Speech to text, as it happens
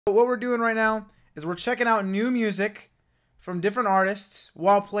What we're doing right now is we're checking out new music from different artists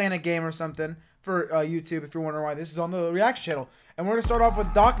while playing a game or something for YouTube, if you're wondering why this is on the reaction channel. And we're going to start off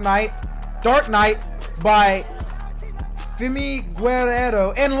with Dark Knight by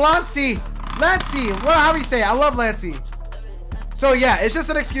Fimiguerrero and Lancey. How do you say it? I love Lancey. So yeah, it's just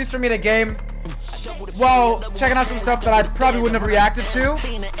an excuse for me to game while checking out some stuff that I probably wouldn't have reacted to,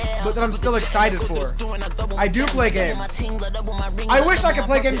 but that I'm still excited for. I do play games. I wish I could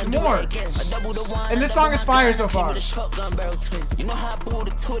play games more. And this song is fire so far.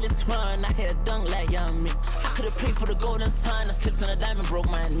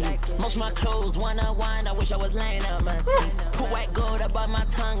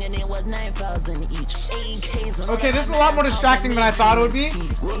 Okay, this is a lot more distracting than I thought it would be.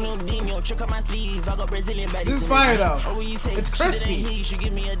 This is fire though. It's crispy.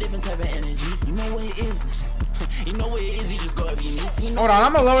 Hold on,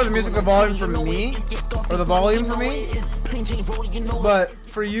 I'm gonna lower the music volume for me, or the volume for me, but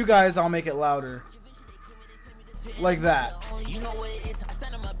for you guys I'll make it louder, like that.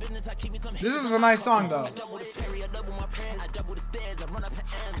 This is a nice song though.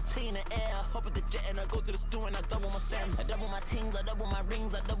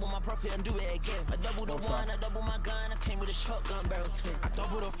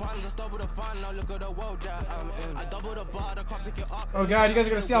 Oh god, you guys are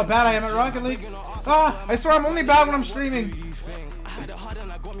gonna see how bad I am at Rocket League. Ah, I swear I'm only bad when I'm streaming.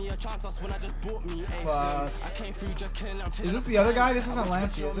 Is this the other guy? This isn't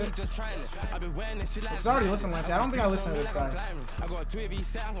Lancey, is it? It's already listened to Lancey. I don't think I listen to this guy.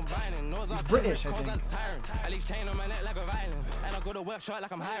 He's British, I think.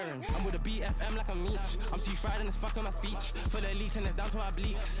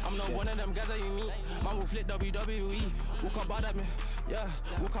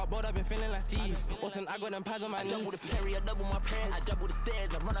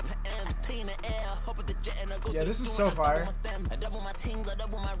 Yeah, this is so fire.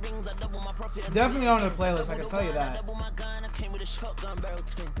 Definitely on the playlist, I can tell you that.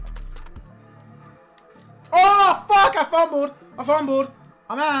 Oh, fuck! I fumbled.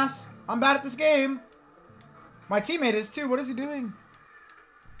 I'm ass. I'm bad at this game. My teammate is too. What is he doing?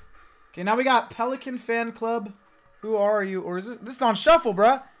 Okay, now we got Pelican Fan Club. Who are you? Or is this is on shuffle,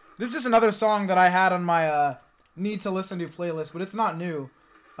 bruh? This is just another song that I had on my need to listen to playlist, but it's not new.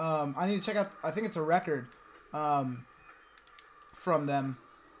 I need to check out. I think it's a record from them,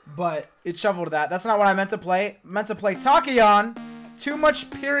 but it shuffled to that. That's not what I meant to play. I meant to play Takayan. Too much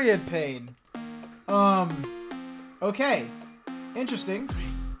period pain. Okay, interesting.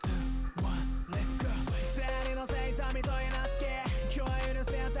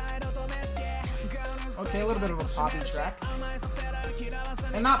 Okay, a little bit of a poppy track.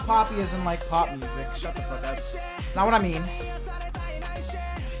 And not poppy as in like pop music. Shut the fuck up. That's not what I mean.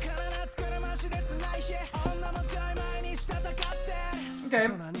 Okay,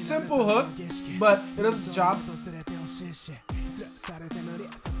 simple hook, but it does its job.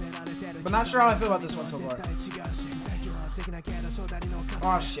 But not sure how I feel about this one so far.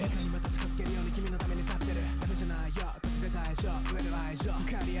 Oh shit.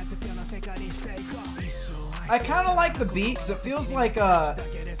 I kind of like the beat because it feels like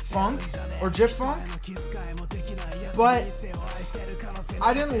funk or GIF funk, but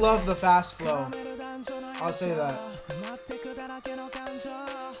I didn't love the fast flow. I'll say that.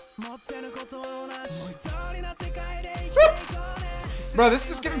 Bro, this is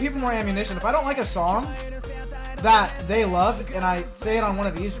just giving people more ammunition. If I don't like a song that they love and I say it on one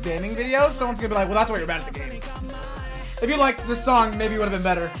of these gaming videos, someone's gonna be like, well, that's why you're bad at the game. If you liked this song, maybe it would have been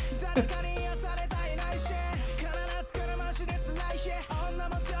better.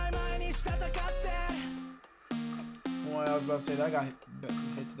 Boy, I was about to say that guy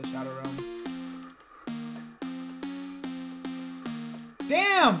hit to the shadow realm.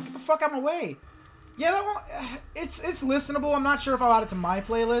 Damn! Get the fuck out of my way. Yeah, that one, it's listenable. I'm not sure if I'll add it to my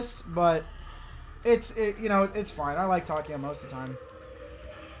playlist, but you know, it's fine. I like Takayan most of the time.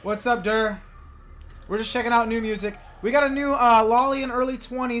 What's up, Dur? We're just checking out new music. We got a new Loli in early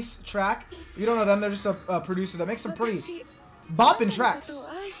 20s track. If you don't know them, they're just a producer that makes some pretty bopping tracks.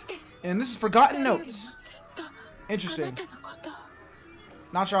 And this is Forgotten Notes. Interesting.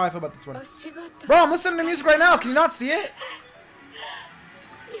 Not sure how I feel about this one. Bro, I'm listening to music right now. Can you not see it?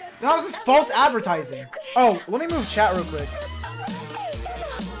 That was just false advertising. Oh, let me move chat real quick.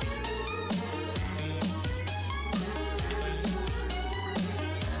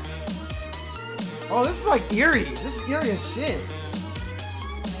 Oh, this is like eerie. This is eerie as shit.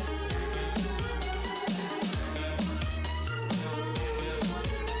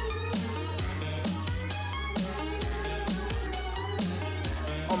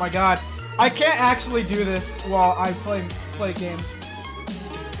 my god. I can't actually do this while I play games.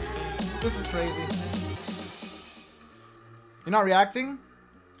 This is crazy. You're not reacting?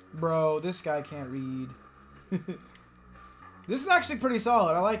 Bro, this guy can't read. This is actually pretty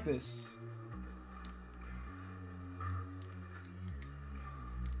solid. I like this.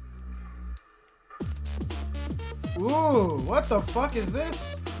 Ooh, what the fuck is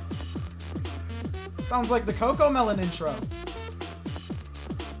this? Sounds like the Coco Melon intro.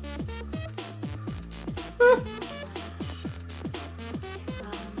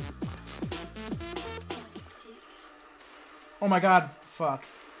 Oh my god, fuck.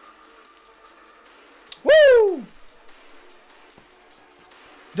 Woo!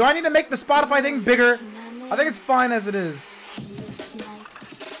 Do I need to make the Spotify thing bigger? I think it's fine as it is.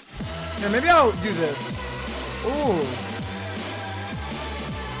 Here, maybe I'll do this. Ooh.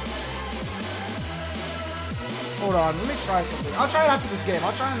 Hold on, let me try something. I'll try it after this game.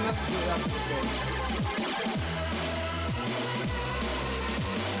 I'll try and mess with it after this game.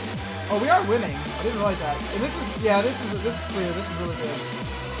 Oh, we are winning. I didn't realize that. And this is, yeah, this is clear. This is really good.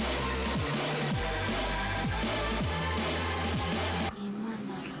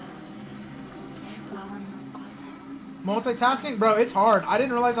 Multitasking? Bro, it's hard. I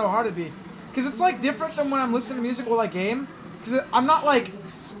didn't realize how hard it'd be. Because it's like different than when I'm listening to music while I game. Because I'm not like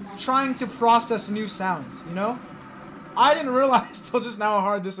trying to process new sounds, you know? I didn't realize till just now how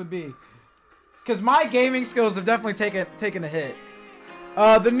hard this would be. Because my gaming skills have definitely taken a hit.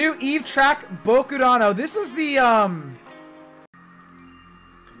 The new Eve track, Bokudano. This is the,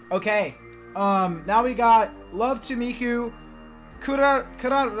 okay. Now we got Love to Miku,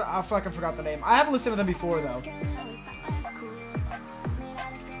 I fucking forgot the name. I haven't listened to them before, though.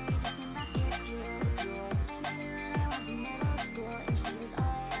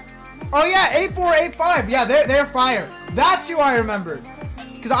 Oh yeah, 8485. Yeah, they're fire. That's who I remembered.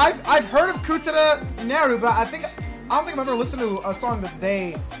 Because I've heard of KuttaraNeru, but I don't think I've ever listened to a song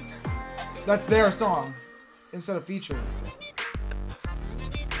that's their song instead of featured.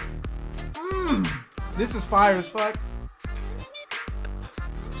 This is fire as fuck.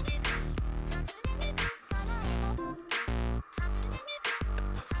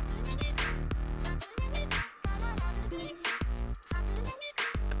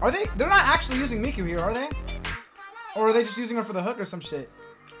 They're not actually using Miku here, are they? Or are they just using her for the hook or some shit?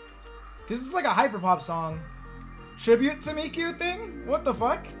 Because this is like a hyperpop song. Tribute to Miku thing? What the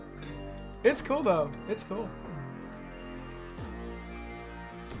fuck? It's cool though. It's cool.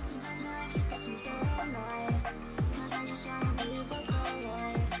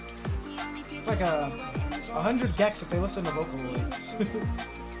 It's like 100 gex if they listen to vocal lyrics.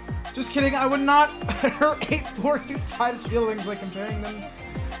 Just kidding, I would not hurt 845's feelings like comparing them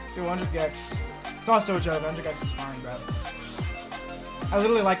to 100 gex. It's also a joke, 100 gex is fine, bro. I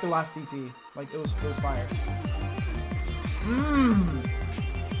literally liked the last DP. Like, it was fire.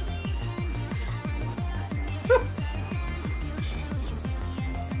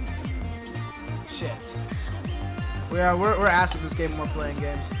 Shit. Yeah, we're ass at this game when we're playing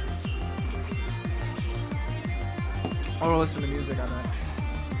games. Or listen to music, I bet.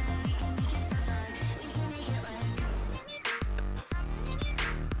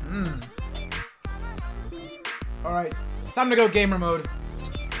 Alright, time to go gamer mode.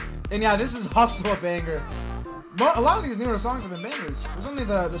 And yeah, this is Hustle a banger. A lot of these newer songs have been bangers. There's only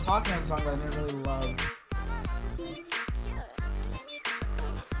the Takayan song that I didn't really love.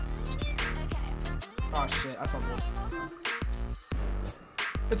 Oh shit, I fumbled.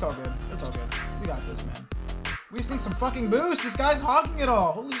 It's all good. It's all good. We got this, man. We just need some fucking boost. This guy's hogging it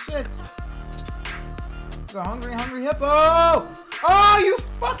all. Holy shit. He's a hungry hippo. Oh, you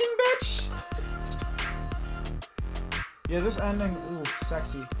fucking bitch. Yeah, this ending, ooh,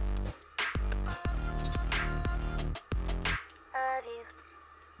 sexy.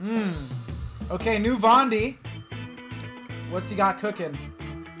 Okay, new Vaundy. What's he got cooking?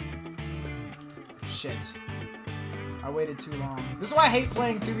 Shit. I waited too long. This is why I hate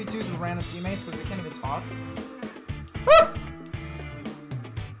playing 2v2s with random teammates, because we can't even talk. Woo!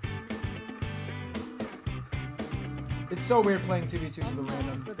 It's so weird playing 2v2s with a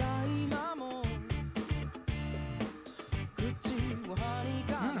random.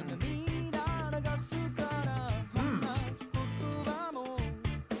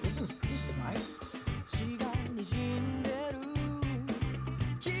 This is nice.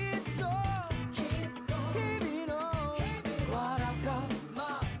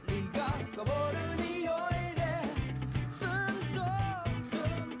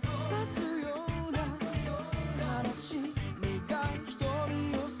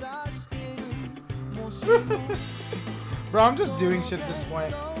 Bro, I'm just doing shit at this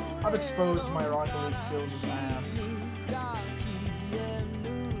point. I've exposed my Rocket League skills as my ass.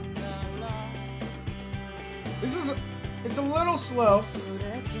 This is, it's a little slow,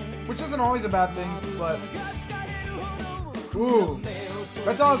 which isn't always a bad thing, but ooh,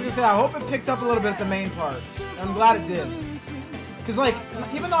 that's all I was gonna say. I hope it picked up a little bit at the main part. I'm glad it did, cause like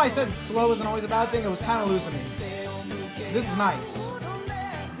even though I said slow isn't always a bad thing, it was kind of losing me. This is nice.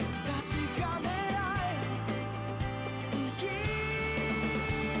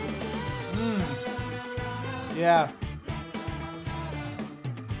 Yeah.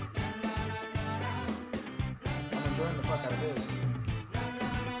 I'm enjoying the fuck out of this.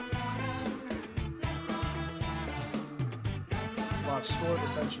 Watch, score of the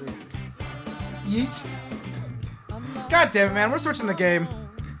century. Yeet. God damn it, man. We're switching the game.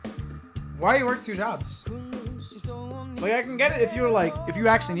 Why you work 2 jobs? Like, I can get it if you were like, if you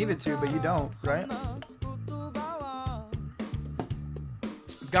actually needed to, but you don't, right?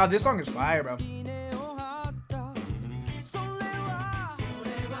 God, this song is fire, bro.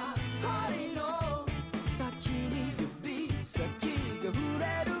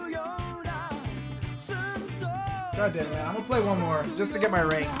 God damn it, man. I'm gonna play one more just to get my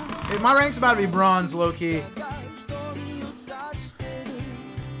rank. My rank's about to be bronze, low key.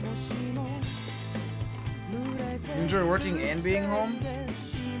 You enjoy working and being home?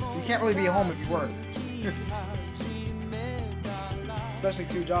 You can't really be home if you work. Especially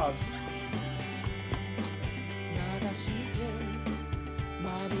 2 jobs.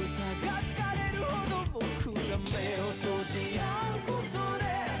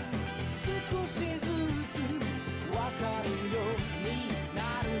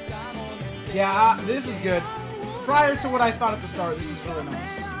 Yeah, this is good. Prior to what I thought at the start, this is really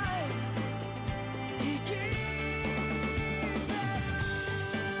nice.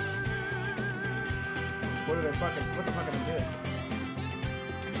 What the fuck did I do?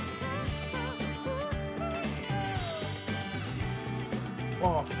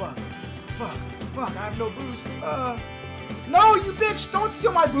 Oh, fuck, I have no boost. No, you bitch, don't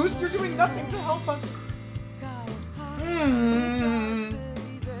steal my boost. You're doing nothing to help us.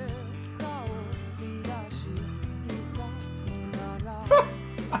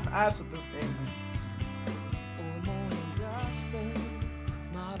 I'm ass at this game.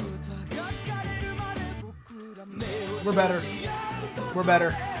 We're better. We're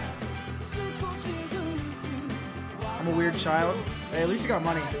better. I'm a weird child. Hey, at least you got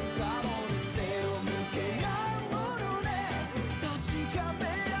money.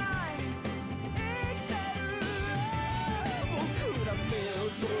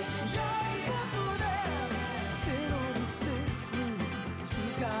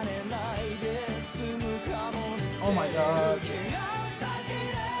 Oh my god.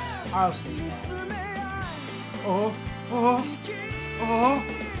 I'll see. Oh.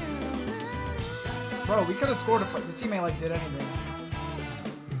 Bro, we could have scored if the teammate like did anything.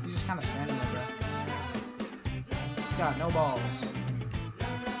 He's just kind of standing there, bro. Got no balls.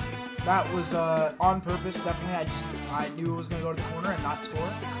 That was on purpose, definitely. I knew it was gonna go to the corner and not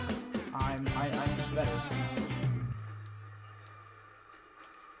score. I'm just better.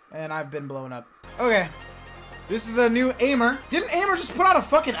 And I've been blown up. Okay. This is the new Aimer. Didn't Aimer just put out a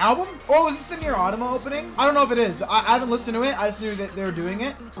fucking album? Or was this the Nier Automata opening? I don't know if it is. I haven't listened to it. I just knew that they were doing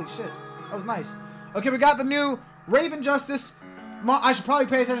it. Holy shit. That was nice. Okay, we got the new Rayven Justice. I should probably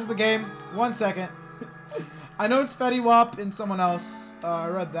pay attention to the game. 1 second. I know it's Fetty Wap and someone else. I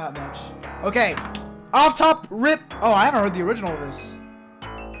read that much. Okay. Off top, rip. Oh, I haven't heard the original of this.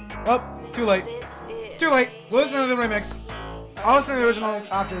 Oh, too late. Too late. We'll listen to the remix. I'll listen to the original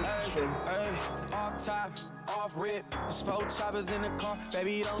after stream.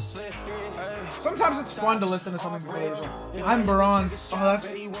 Sometimes it's fun to listen to something from the original. I'm bronze. Oh, that's.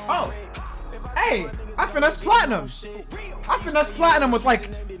 Oh. Hey, I finessed platinum. I finessed platinum with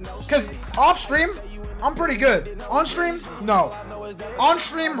like, cause off stream, I'm pretty good. On stream, no. On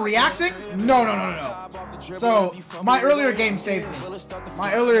stream, reacting, no. So my earlier game saved me.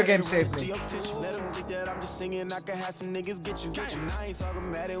 My earlier game saved me.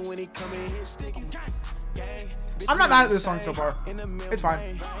 I'm not mad at this song so far. It's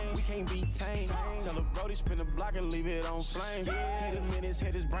fine.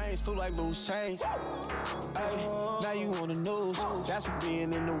 Now you on the news. That's what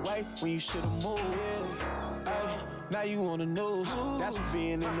being in the way when you should have moved. Now you on the news. That's what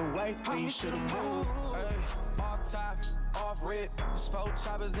being in the way when you should have moved. All top, all off rip. It's 4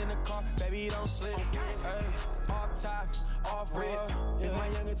 choppers in the car, baby, don't slip. Hey, off top, off rip. If my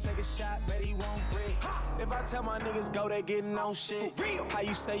youngin' take a shot, bet he won't break. If I tell my niggas go, they getting on shit. How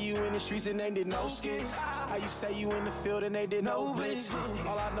you say you in the streets and they did no skits? How you say you in the field and they did no blitz?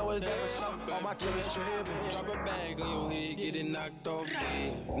 All I know is that all my killers tripping. Drop a bag on your head, get it knocked off,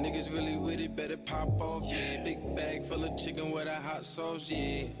 yeah. Niggas really with it, better pop off, yeah. Big bag full of chicken with a hot sauce,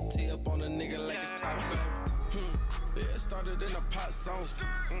 yeah. Tee up on a nigga like it's Top Golf. Yeah, started in a pot song.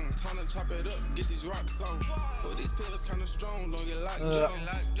 Time to chop it up, get these rocks on. But these pills kinda strong, don't get locked up.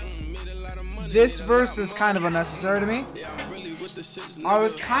 Made a lot of money. This verse is kind of unnecessary to me. Yeah, I'm really with the shits, I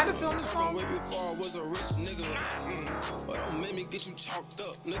was kind of feeling the song. way before I was a rich nigga. But don't make me get you chalked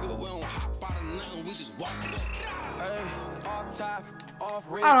up, nigga. We don't hop out of nothing, we just walk up. Hey, off top, off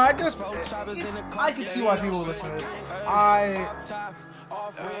rip. I don't know, I can see why people listen to this.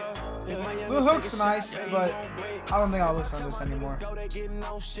 The hook's nice, but I don't think I'll listen to this anymore.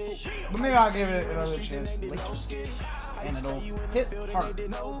 But maybe I'll give it another chance later. And it'll hit hard.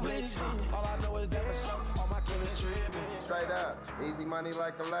 Straight up, easy money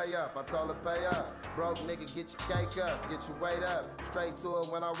like a layup. I told her pay up. Broke nigga, get your cake up, get your weight up. Straight to it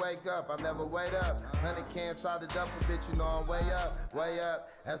when I wake up, I never wait up. 100 cans side the duffel, bitch, you know I'm way up, way up.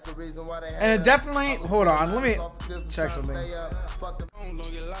 That's the reason why they. And it definitely. Hold on, let me check something.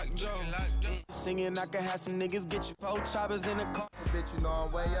 Singing, I can have some niggas get you 4 choppers in the car. Bitch, you know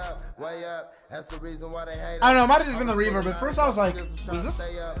I'm way up, way up. That's the reason why they hate. I don't know, it might have just been the reverb, but first I was like, was this?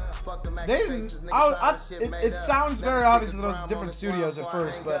 They didn't. It sounds very obvious that those different studios at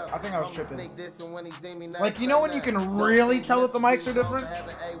first, but I think I was tripping. Like, you know when you can really tell that the mics are different?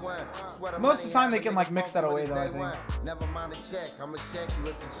 Most of the time they can like mix that away though, I think.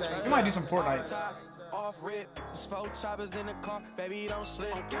 You might do some Fortnite. Off rip, it's 4 choppers in the car, baby, don't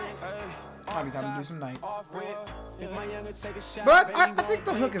slip. Might be time to do some night. But I think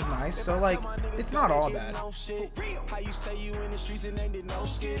the hook is nice, so like, it's not all bad. How you say you in the streets and they did no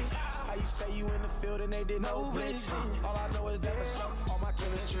skits? How you say you in the field and they did no blitz? All I know is that for sure, all my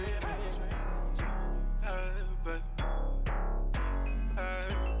killers tripping.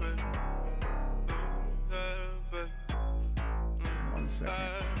 1 second.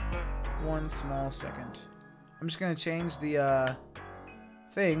 1 small second. I'm just gonna change the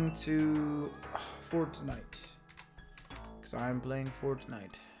thing to Fortnite, because I'm playing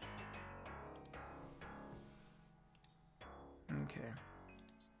Fortnite. Okay.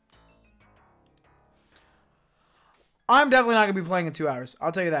 I'm definitely not gonna be playing in 2 hours.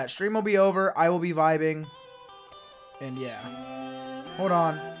 I'll tell you that. Stream will be over. I will be vibing. And yeah. Hold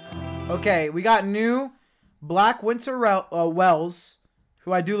on. Okay, we got new blackwinterwells,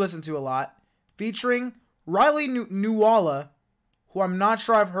 who I do listen to a lot, featuring Nuala, who I'm not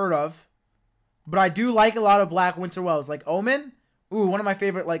sure I've heard of, but I do like a lot of blackwinterwells, like Omen. Ooh, one of my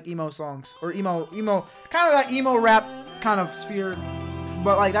favorite like emo songs, or emo, kind of that emo rap kind of sphere.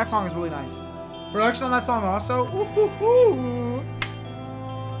 But like that song is really nice. Production on that song also. Woo-hoo-hoo.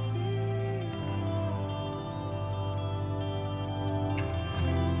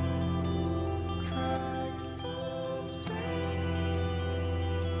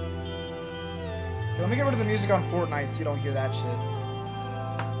 Let me get rid of the music on Fortnite so you don't hear that shit.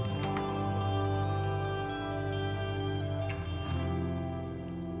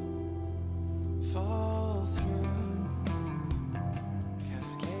 Fall through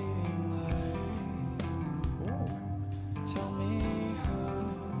cascading light. Tell me who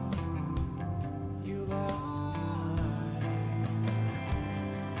you left behind.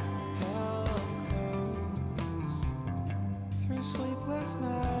 Held close through sleepless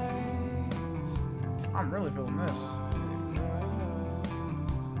nights. I'm really feeling this.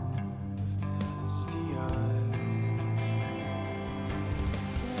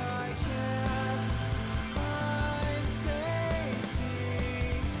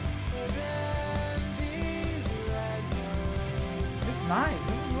 It's nice.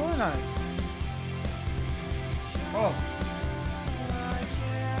 This is really nice. Oh.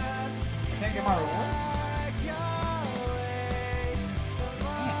 I can't get my rewards?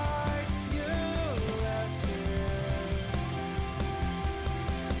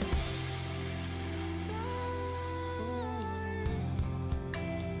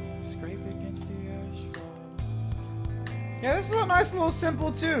 Yeah, this is a nice little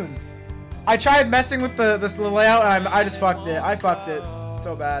simple tune. I tried messing with the layout and I just fucked it. I fucked it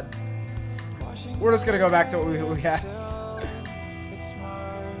so bad. We're just gonna go back to what we had.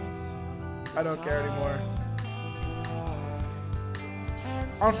 I don't care anymore.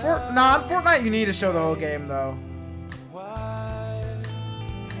 On Fortnite you need to show the whole game though.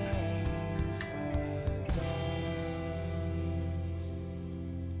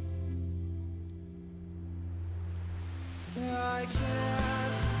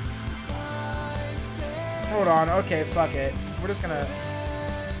 Hold on. Okay, fuck it. We're just gonna...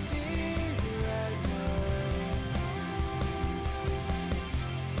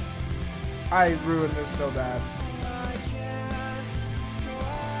 I ruined this so bad.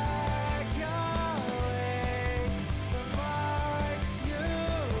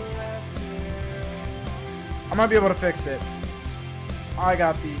 I might be able to fix it. I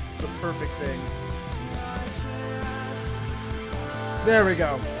got the perfect thing. There we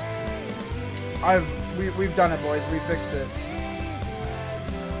go. We've done it, boys. We fixed it.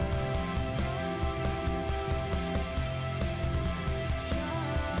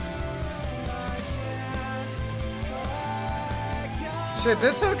 Shit,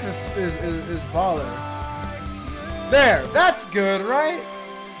 this hook is baller. There, that's good, right?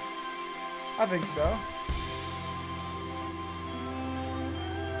 I think so.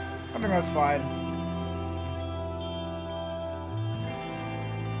 I think that's fine.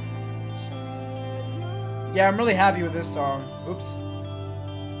 Yeah, I'm really happy with this song. Oops.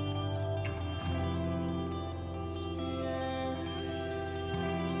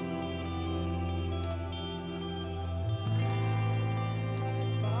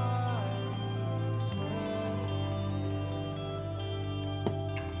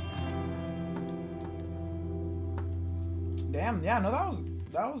 Damn, yeah, no, that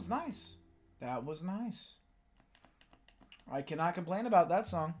was nice. That was nice. I cannot complain about that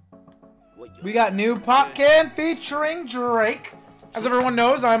song. We got new Popcaan featuring Drake. As everyone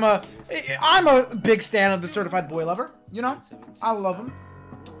knows, I'm a big stan of the Certified Boy Lover. You know, I love him.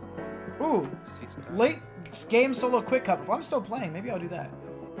 Ooh, late game solo quick cup. If I'm still playing, maybe I'll do that.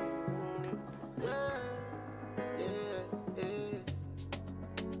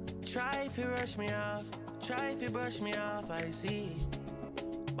 Try if you rush me off, try if you brush me off, I see.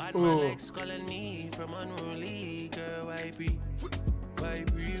 Bad man likes calling me from unruly, girl, why be? Why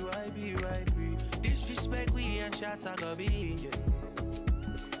be? Disrespect we and shot I go be.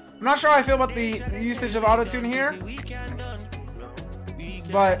 I'm not sure how I feel about the usage of autotune here,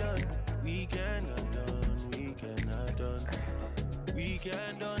 but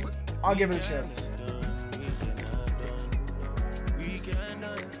I'll give it a chance.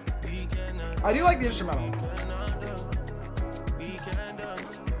 I do like the instrumental.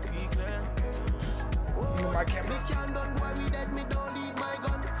 My camera.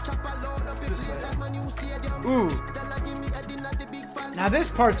 Ooh. Now this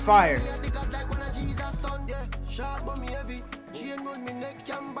part's fire.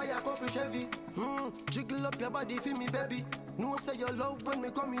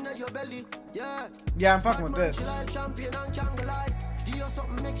 Yeah, I'm fucking with this.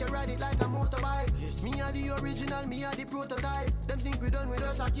 Something make you ride it like a motorbike. Yes. Me are the original, me are the prototype. Them think we done with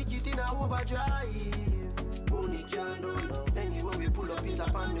us, I kick it in a overdrive. Only can do. Anyway we pull up is a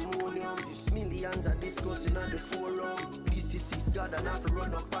pandemonium. Millions are discussing on the forum. This is 6 God and have to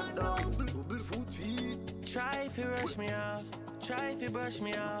run up and down. Trouble foot feet. Try if you rush me off, try if you brush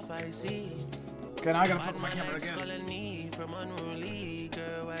me off, I see. Okay, now I gotta fuck with my camera again. Calling me from unruly,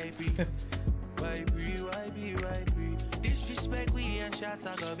 girl, why be? Why be? Disrespect we and shot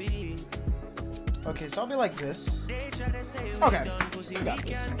I go be. Okay, so I'll be like this. Okay.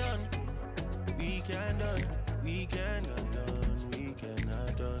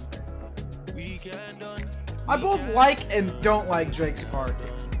 I both like and don't like Drake's part.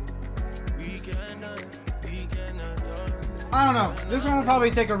 I don't know. This one will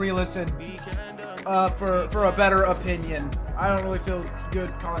probably take a re-listen for a better opinion. I don't really feel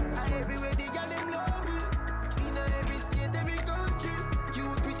good calling this one.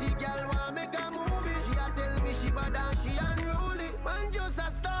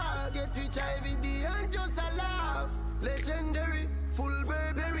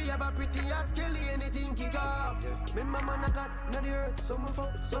 Remember man I got not the earth, some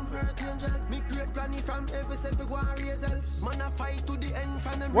fuck, some earth angel. Me great granny from every self go and raise help. Man I fight to the end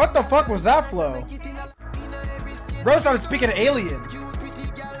from them. What the fuck was that flow? Bro started speaking alien. Cute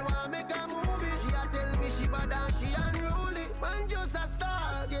pretty girl want make a movie. She a tell me she bad and she unruly. Man just a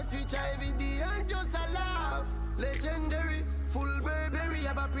star, get rich IVD and just a laugh. Legendary, full Burberry,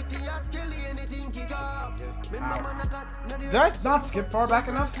 have a pretty ass Kelly, anything kick off. Remember man I got not the earth. Did I not skip far back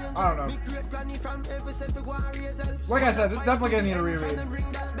enough? I don't know. Like I said, this is definitely gonna need a reread.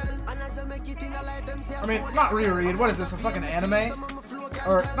 I mean, not reread. What is this? A fucking anime?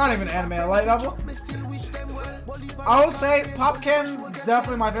 Or not even anime, a light novel? I will say Popcaan is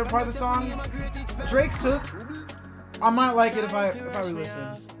definitely my favorite part of the song. Drake's hook, I might like it if I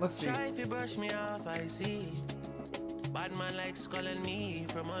re-listen. Let's see. Bad man likes calling me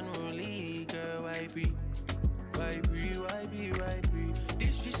from unruly, girl, why be?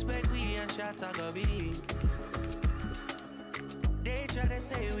 Disrespect we and shot talk of it. They try to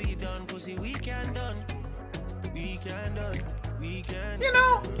say we done, pussy we can done. We can done. We can. You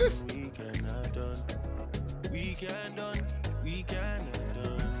know, this. We cannot done. We can done. We cannot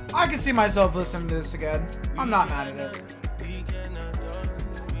done. I can see myself listening to this again. I'm not mad at it. We cannot done.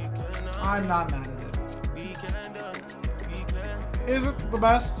 We cannot. I'm not mad at it. We can done. We can. Is it the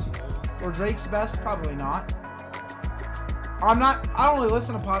best? Or Drake's best? Probably not. I don't really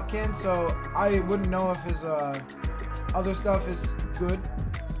listen to Popcaan, so I wouldn't know if his other stuff is good.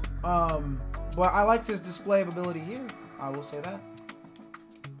 But I liked his display of ability here. I will say that.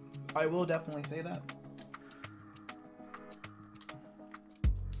 I will definitely say that.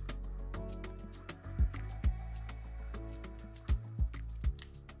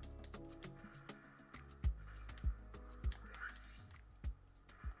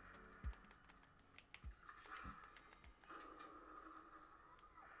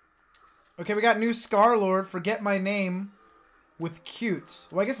 Okay, we got new Scarlxrd, Forget My Name, with KUTE.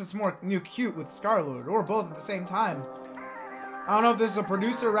 Well, I guess it's more new KUTE with Scarlxrd, or both at the same time. I don't know if this is a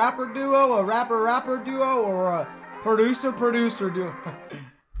producer-rapper duo, a rapper-rapper duo, or a producer-producer duo.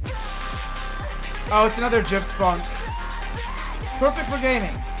 Oh, it's another Jift Funk. Perfect for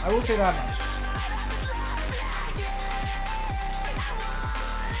gaming. I will say that much.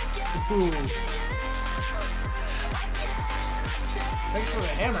 Ooh. Thanks for the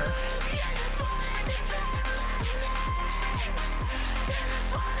hammer.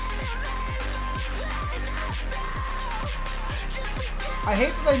 I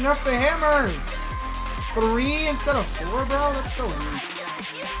hate that they nerfed the hammers. 3 instead of 4, bro? That's so weak.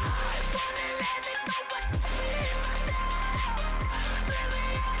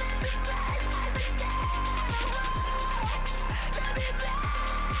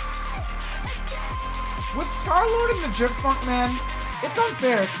 With Scarlxrd and the Jift Funk, man, it's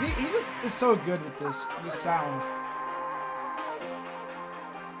unfair because he just is so good with this sound.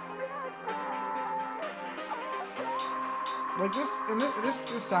 Like this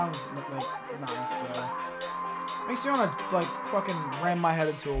sounds like nice, bro. Makes me wanna like fucking ram my head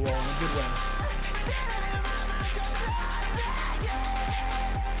into a wall in a good way.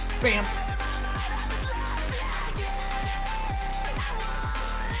 Bam.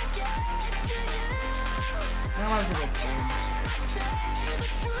 That was a good game.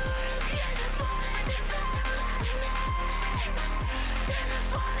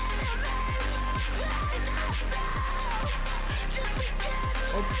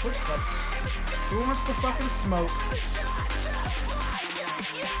 Oh, footsteps. Who wants to fucking smoke?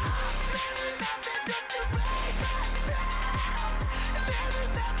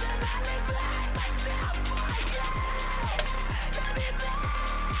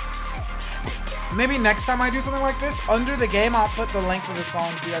 Maybe next time I do something like this, under the game, I'll put the link for the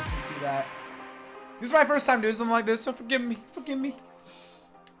song so you guys can see that. This is my first time doing something like this, so forgive me. Forgive me.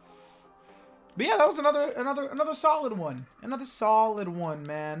 But yeah, that was another solid one. Another solid one,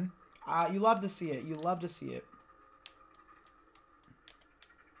 man. You love to see it. You love to see it.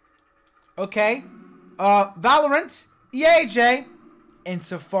 Okay. Valorant, EAJ, and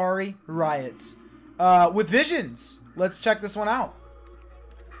Safari Riot. With Visions. Let's check this one out.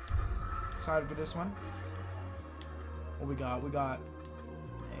 Excited for this one. What we got? We got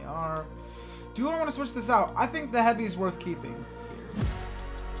AR. Do I want to switch this out? I think the heavy is worth keeping here.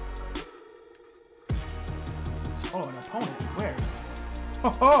 Oh, an opponent. Where?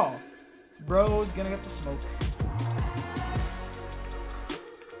 Oh, bro's gonna get the smoke.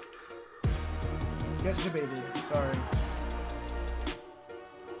 Get debated. Sorry.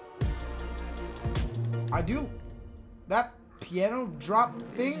 I do that piano drop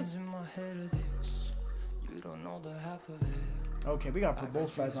thing. Okay, we gotta put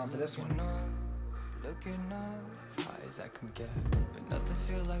both sides on for this one. Looking up, eyes I can get, but nothing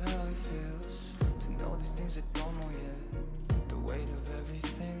feels like how it feels to know these things I don't know yet. The weight of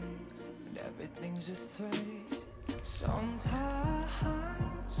everything, and everything's just thread. Sometimes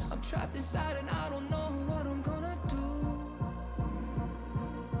I'm trapped inside and I don't know what I'm gonna do.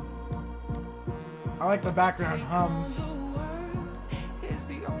 I like the background hums. It's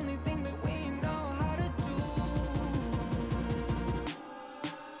the only thing that we know how to do.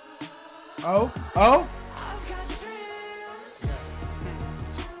 Oh, oh. I've got dreams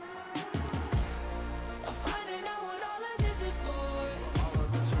of finding out what all of this is for.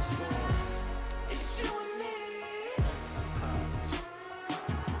 It's you and me,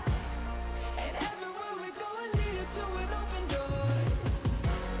 and everywhere we go it leads to an open door.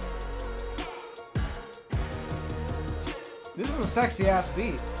 This is a sexy ass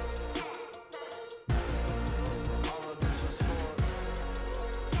beat.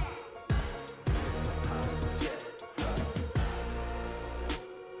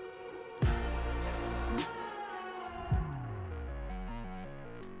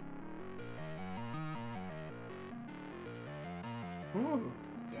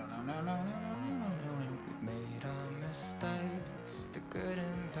 good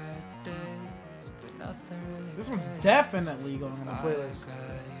and bad days, but nothing really. This one's definitely going on the playlist.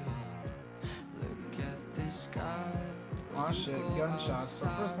 Look at this guy. Oh shit, gunshots.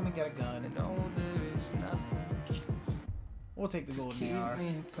 But first, let me get a gun. No, there is nothing. We'll take the golden AR.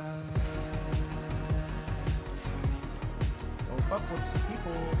 Oh fuck with some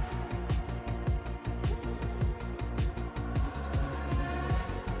people.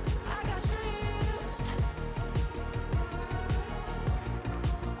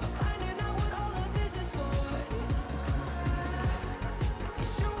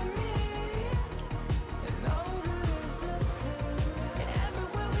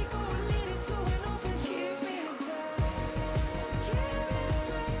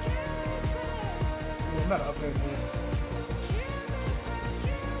 I'm about to upgrade this.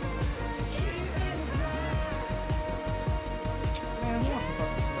 Man, who wants to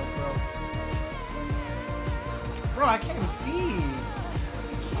fuck this up, bro? Bro, I can't even see.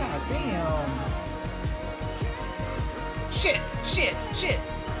 God damn. Shit! Shit! Shit!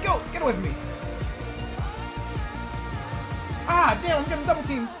 Go! Get away from me! Ah, damn, I'm getting double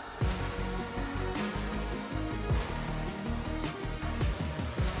teamed.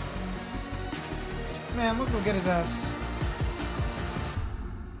 Man, let's go get his ass.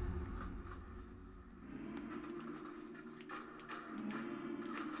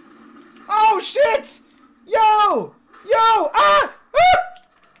 Oh shit! Yo! Yo! Ah!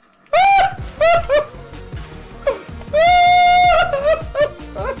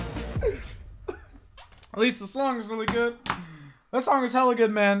 At least the song is really good. That song was hella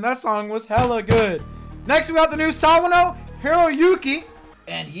good, man. That song was hella good. Next, we got the new SawanoHiroyuki.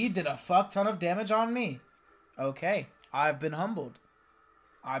 And he did a fuck ton of damage on me. Okay. I've been humbled.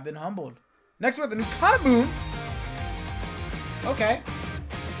 I've been humbled. Next we have the new KANA-BOON. Okay.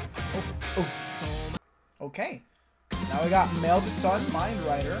 Oh. Okay. Now we got Male to Sun, Mind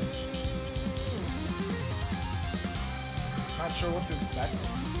Rider. Not sure what to expect.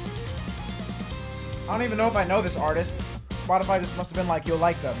 I don't even know if I know this artist. Spotify just must have been like, you'll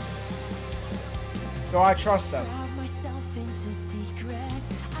like them. So I trust them.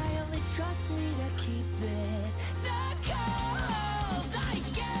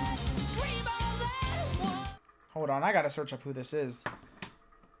 Hold on, I gotta search up who this is.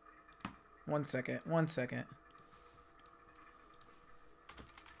 1 second, 1 second.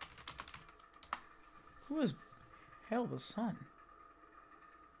 Who is Hell the Sun?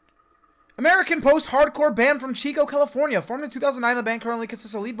 American post-hardcore band from Chico, California. Formed in 2009, the band currently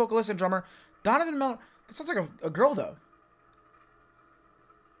consists of lead vocalist and drummer Donovan Miller. That sounds like a girl, though.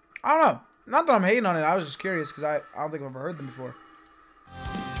 I don't know. Not that I'm hating on it. I was just curious because I don't think I've ever heard them before.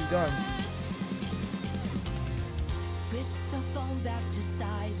 Let's keep going. Switch the phone back to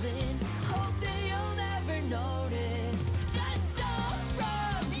silent. Hope that you'll never notice. The soul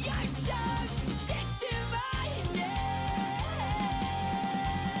from your tongue sticks to my neck.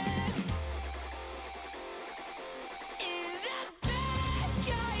 In the best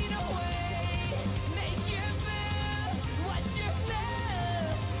kind of way, make your move. What's your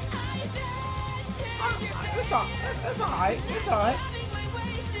move? I then turn your face. It's alright. It's alright.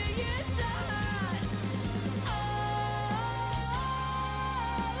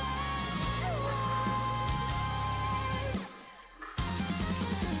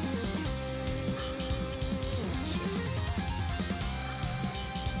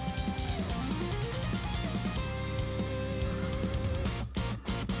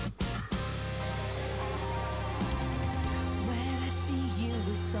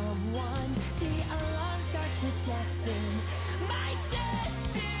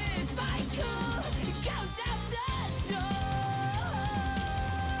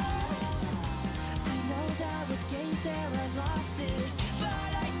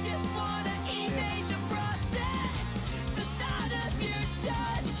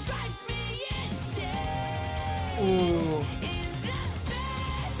 Ooh. You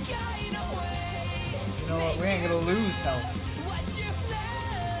know what? We ain't gonna lose health.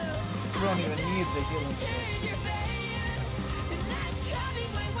 We don't even need the healing stuff.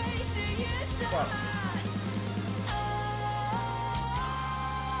 Fuck.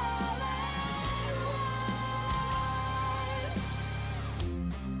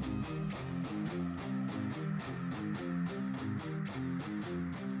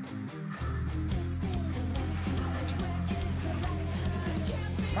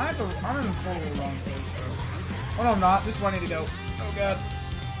 I'm in the totally wrong place, bro. Oh no, I'm not. This is where I need to go. Oh god.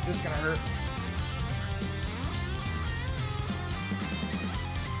 This is gonna hurt.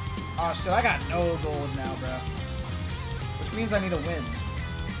 Oh shit, I got no gold now, bro. Which means I need to win.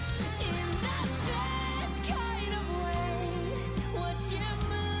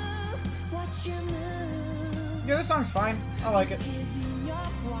 Yeah, this song's fine. I like it.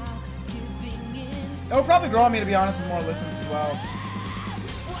 It'll probably grow on me, to be honest, with more listens as well.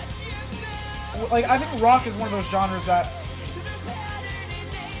 Like, I think rock is one of those genres that,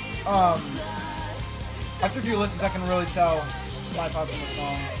 after a few listens, I can really tell my thoughts on the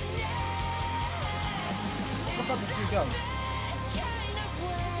song. Where the fuck does this dude go?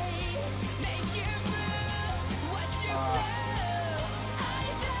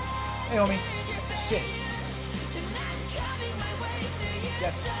 Hey, homie. Shit.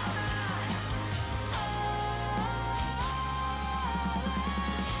 Yes.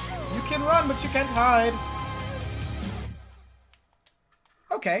 You can run, but you can't hide.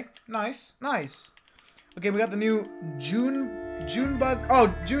 Okay, nice, nice. Okay, we got the new JunbugP.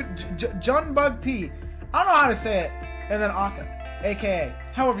 I don't know how to say it. And then Aka, aka,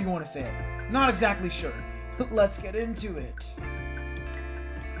 however you want to say it. Not exactly sure. Let's get into it.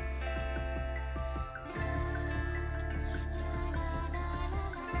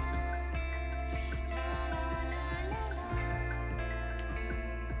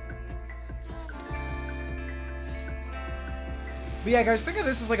 But yeah, guys, think of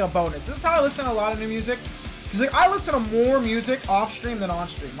this as like a bonus. This is how I listen to a lot of new music. Because like, I listen to more music off stream than on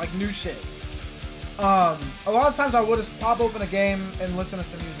stream, like new shit. A lot of times I would just pop open a game and listen to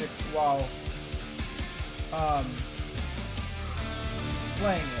some music while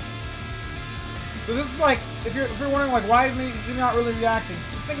playing it. So this is like, if you're wondering like why is he not really reacting,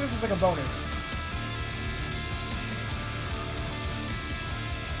 just think of this as like a bonus.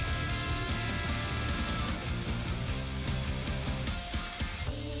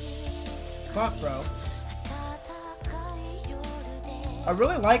 Fuck, bro. I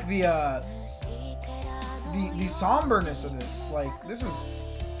really like the somberness of this. Like, this is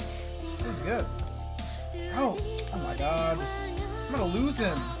good. Oh my god. I'm gonna lose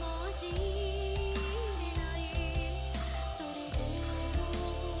him.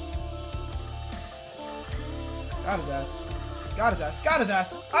 Got his ass. Got his ass. Got his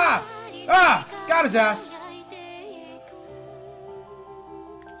ass. Ah! Ah! Got his ass.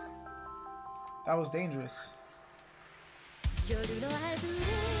 That was dangerous. Oh shit, there's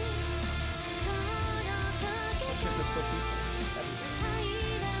still people.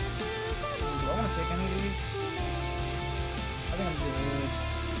 Do I want to take any of these? I think I'm good.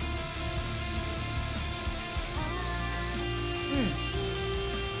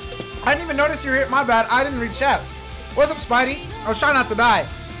 I didn't even notice you were here. My bad. I didn't read chat. What's up, Spidey? I was trying not to die.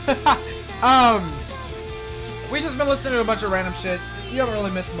 We just been listening to a bunch of random shit. You haven't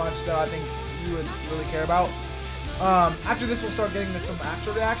really missed much, though. I think you would really care about. After this, we'll start getting to some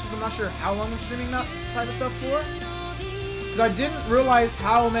actual reactions. I'm not sure how long I'm streaming that type of stuff for. Because I didn't realize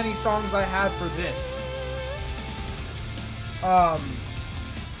how many songs I had for this.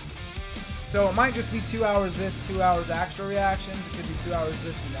 So it might just be 2 hours this, 2 hours actual reactions. It could be 2 hours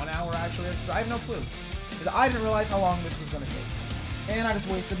this, 1 hour actual reactions. I have no clue. Because I didn't realize how long this was going to take. And I just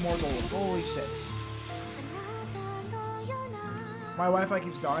wasted more gold. Holy shit. My Wi-Fi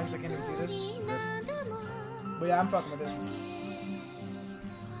keeps dying, so I can't even see this. But yeah, I'm fucking with this one.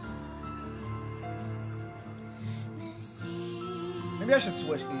 Maybe I should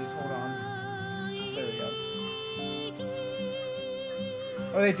switch these. Hold on. There we go.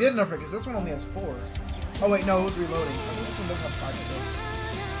 Oh, they did nerf it, because this one only has 4. Oh wait, no, it was reloading. I think this one doesn't have 5 still.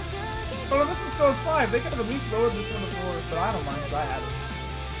 Oh no, this one still has 5. They could have at least lowered this one to 4, but I don't mind, because I have it.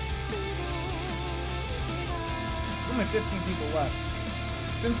 There's only 15 people left.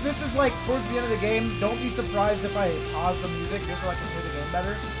 Since this is like towards the end of the game, don't be surprised if I pause the music just so I can play the game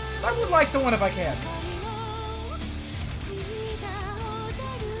better. I would like to win if I can.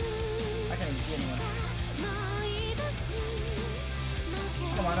 I can't even see anyone.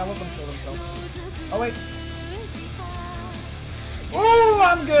 Come on, I let them kill themselves. Oh wait. Ooh,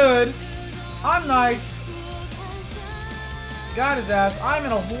 I'm good. I'm nice. Got his ass. I'm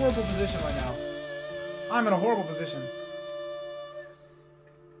in a horrible position right now. I'm in a horrible position.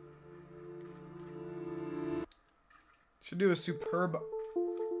 Should do a Superb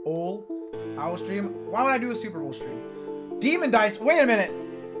Bowl owl stream. Why would I do a Super Bowl stream? Demon Dice. Wait a minute.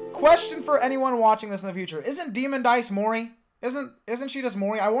 Question for anyone watching this in the future. Isn't Demon Dice Mori? Isn't she just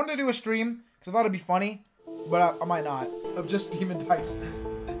Mori? I wanted to do a stream because I thought it'd be funny, but I might not. Of just Demon Dice.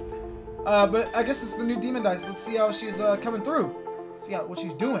 But I guess it's the new Demon Dice. Let's see how she's coming through. See what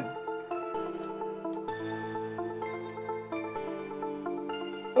she's doing.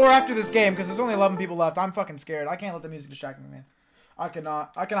 Or after this game, because there's only 11 people left. I'm fucking scared. I can't let the music distract me, man. I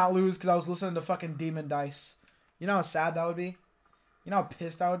cannot lose because I was listening to fucking Demon Dice. You know how sad that would be? You know how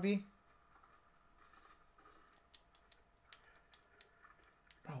pissed I would be?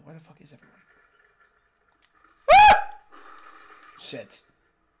 Bro, where the fuck is everyone? Ah! Shit.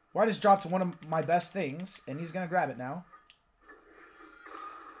 Well, I just dropped one of my best things, and he's gonna grab it now.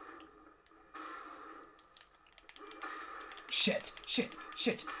 Shit. Shit.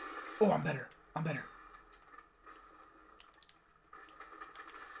 Shit. Oh, I'm better. I'm better.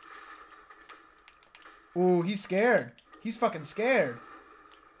 Ooh, he's scared. He's fucking scared.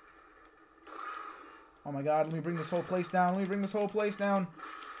 Oh my god, let me bring this whole place down. Let me bring this whole place down.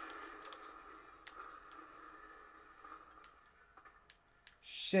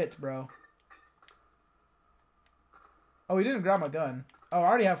 Shit, bro. Oh, he didn't grab my gun. Oh, I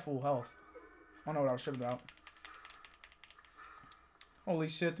already have full health. I don't know what I was tripping about. Holy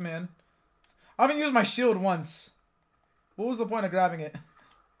shit, man. I haven't used my shield once. What was the point of grabbing it?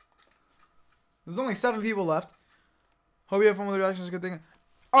 There's only 7 people left. Hope you have fun with the reactions. Good thing.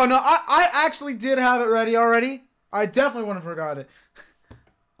 Oh, no. I actually did have it ready already. I definitely wouldn't have forgot it.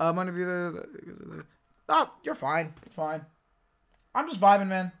 Might be the... Oh, you're fine. You're fine. I'm just vibing,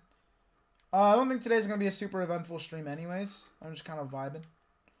 man. I don't think today's going to be a super eventful stream anyways. I'm just kind of vibing.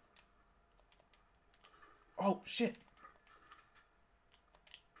 Oh, shit.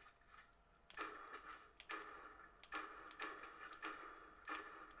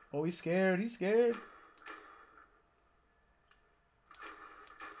 Oh, he's scared. He's scared.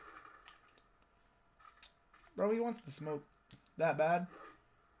 Bro, he wants the smoke that bad.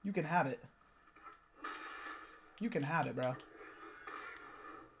 You can have it. You can have it, bro.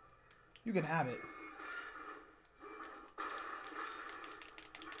 You can have it.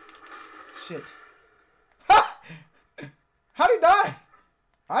 Shit. Ha! How'd he die?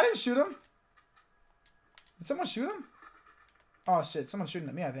 I didn't shoot him. Did someone shoot him? Oh shit, someone's shooting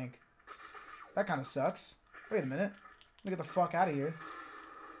at me, I think. That kind of sucks. Wait a minute. Let me get the fuck out of here.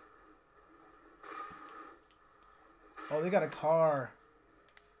 Oh, they got a car.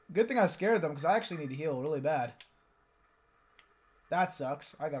 Good thing I scared them, because I actually need to heal really bad. That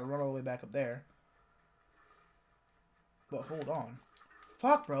sucks. I gotta run all the way back up there. But hold on.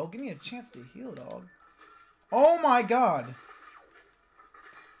 Fuck, bro. Give me a chance to heal, dog. Oh my god.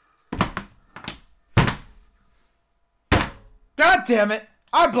 God damn it.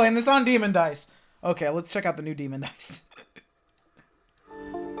 I blame this on Demon Dice. Okay, let's check out the new Demon Dice.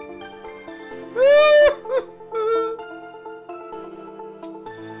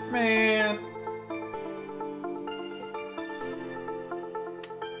 Man.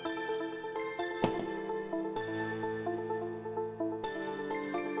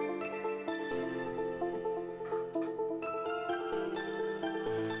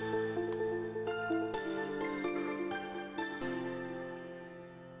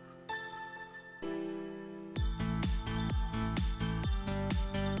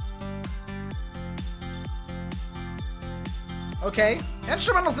 Okay,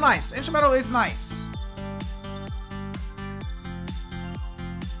 instrumental's nice. Instrumental is nice.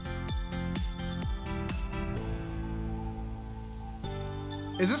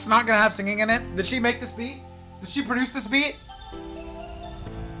 Is this not gonna have singing in it? Did she make this beat? Did she produce this beat? Am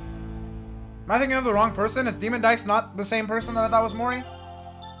I thinking of the wrong person? Is Demon Dice not the same person that I thought was Mori?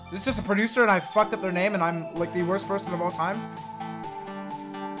 Is this just a producer and I fucked up their name and I'm like the worst person of all time?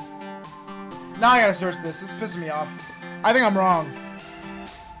 Now I gotta search this. This pisses me off. I think I'm wrong.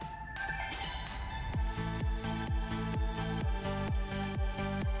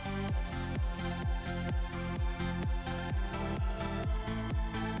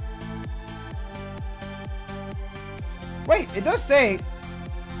 Wait, it does say...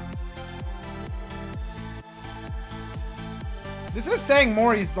 This is saying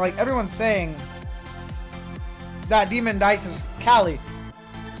Mori's, like, everyone's saying that Demon Dice is Callie.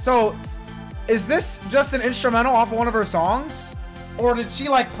 So... Is this just an instrumental off of one of her songs? Or did she,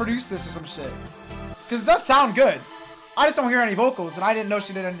 like, produce this or some shit? Because it does sound good. I just don't hear any vocals, and I didn't know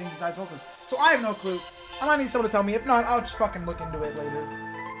she did anything besides vocals. So I have no clue. I might need someone to tell me. If not, I'll just fucking look into it later.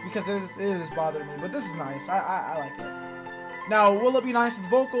 Because it is bothering me. But this is nice. I like it. Now, will it be nice with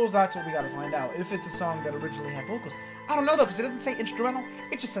vocals? That's what we gotta find out. If it's a song that originally had vocals. I don't know, though, because it doesn't say instrumental.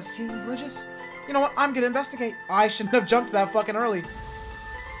 It just says singing bridges. You know what? I'm gonna investigate. I shouldn't have jumped that fucking early.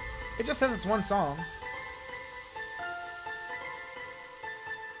 It just says it's one song.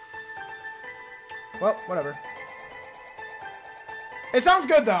 Well, whatever. It sounds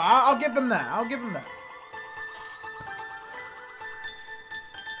good, though. I'll give them that. I'll give them that.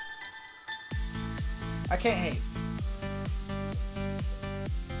 I can't hate.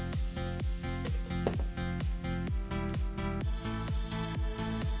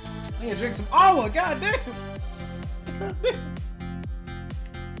 I need to drink some agua, goddamn.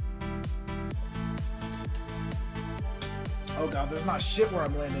 Oh god, there's not shit where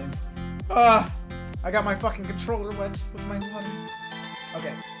I'm landing. I got my fucking controller wet with my water.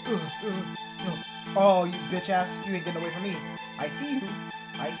 Okay. Oh, you bitch ass. You ain't getting away from me. I see you.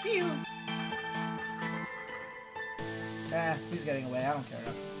 I see you. He's getting away. I don't care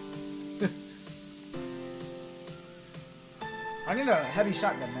enough. I need a heavy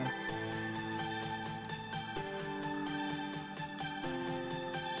shotgun, man.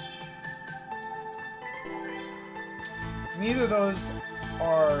 Neither of those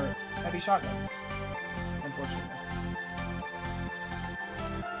are heavy shotguns, unfortunately.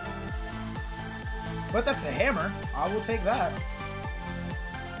 But that's a hammer. I will take that.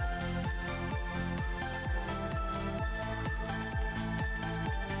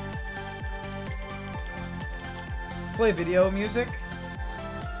 Play video music?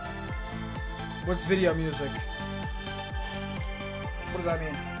 What's video music? What does that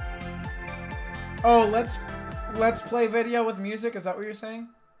mean? Oh, let's play video with music? Is that what you're saying?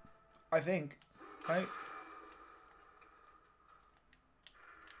 I think. Right?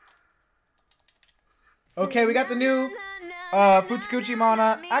 Okay, we got the new Futsukuchi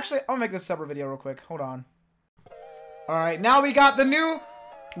Mana. Actually, I'll make this a separate video real quick. Hold on. Alright, now we got the new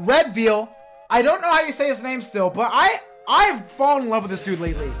Red Veal. I don't know how you say his name still, but I've fallen in love with this dude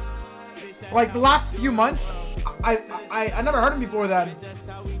lately. Like the last few months, I never heard him before that.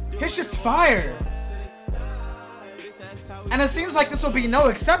 His shit's fire. And it seems like this will be no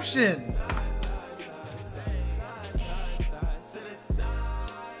exception.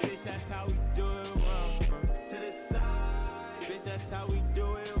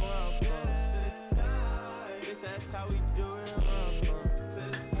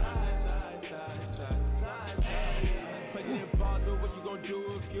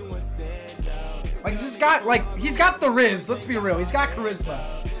 Like this guy, like he's got the riz. Let's be real, he's got charisma.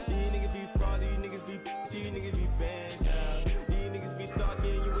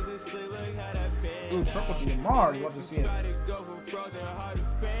 Ooh, purple DMR, love to see it.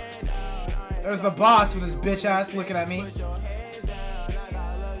 There's the boss with his bitch ass looking at me.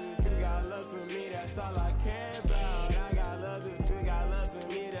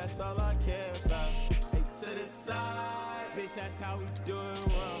 That's how we do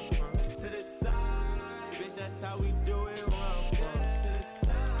it. To the side, bitch. That's how we do it. To the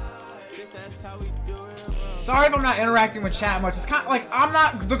side, bitch. That's how we do it. Sorry if I'm not interacting with chat much. It's kind of like I'm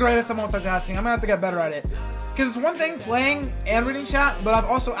not the greatest at multitasking. I'm gonna have to get better at it. Because it's one thing playing and reading chat, but I've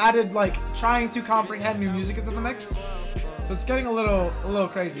also added like trying to comprehend new music into the mix. So it's getting a little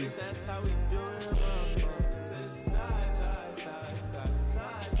crazy.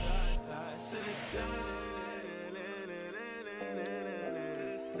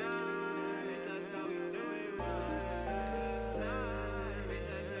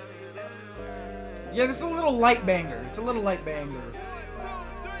 Yeah, this is a little light banger. It's a little light banger.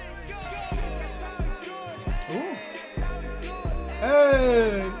 Ooh.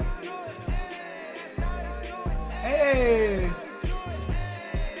 Hey! Hey!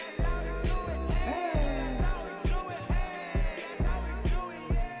 Hey!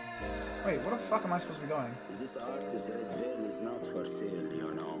 Wait, where the fuck am I supposed to be going? This artist Rayven is not for sale,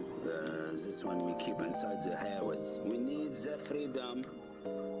 you know. This one we keep inside the house. We need the freedom.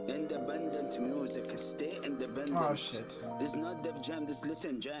 Independent music, stay independent. Oh shit. This is not Def Jam, this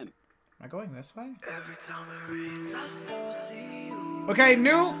listen jam. Am I going this way? Okay,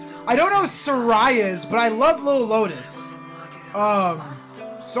 new. I don't know Soraya's, but I love Lil Lotus.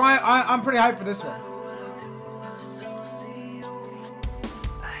 So I'm pretty hyped for this one.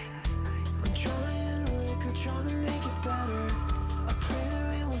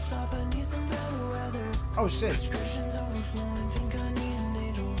 Oh shit.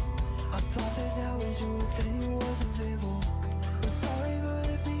 Thought that I was you, then you wasn't faithful. I'm sorry for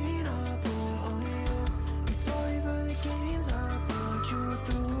the pain I put on you. I'm sorry for the games I put you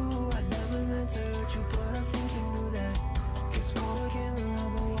through. I never meant to hurt you, but I think you knew that. Cause all came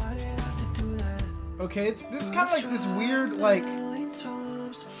around, but why did I have to do that? Okay, this is kind of like this weird,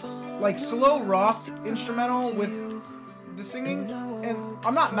 like slow rock instrumental with the singing, and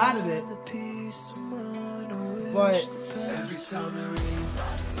I'm not mad at it, but every time it rains, I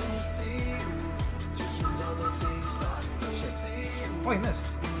still see you. Oh, he missed.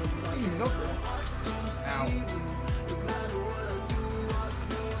 He didn't even go for it. Ow.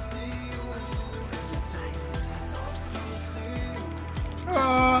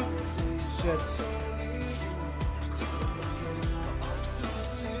 Ah, shit.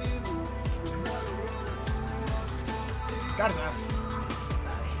 Got his ass.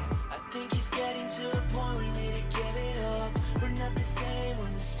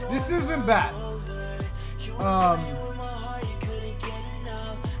 This isn't bad.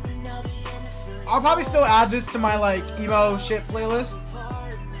 I'll probably still add this to my like emo shit playlist,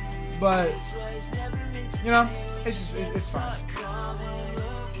 but you know, it's fine.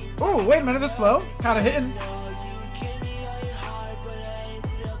 Oh, wait a minute, this flow kind of hitting.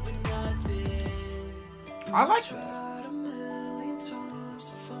 I like that.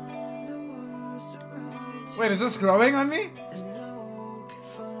 Wait, is this growing on me?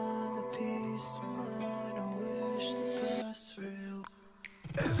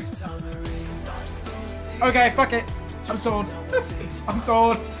 Okay, fuck it. I'm sold. I'm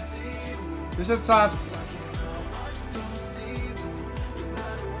sold. This shit sucks.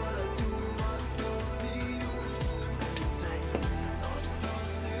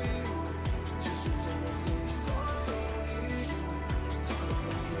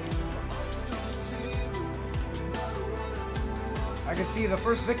 I can see the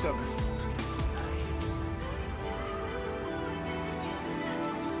first victim.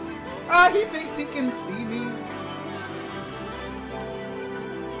 Ah, he thinks he can see me.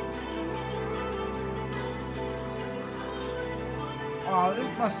 Oh,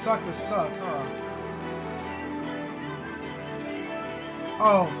 this must suck to suck, huh?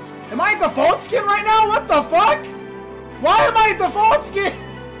 Oh. Am I default skin right now? What the fuck? Why am I default skin?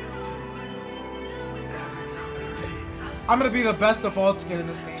 I'm gonna be the best default skin in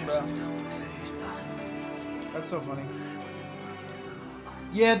this game, bro. That's so funny.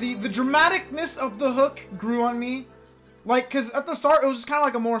 Yeah, the dramaticness of the hook grew on me. Like, because at the start, it was just kind of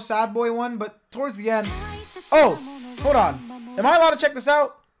like a more sad boy one, but towards the end... Oh, hold on. Am I allowed to check this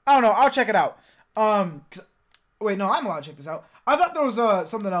out? I don't know. I'll check it out. Wait, no, I'm allowed to check this out. I thought there was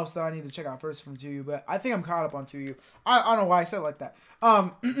something else that I need to check out first from 2U, but I think I'm caught up on 2U. I don't know why I said it like that.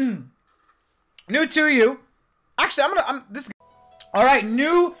 New 2U. Actually, Alright,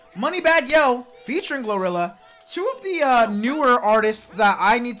 new Moneybagg Yo featuring Glorilla. Two of the newer artists that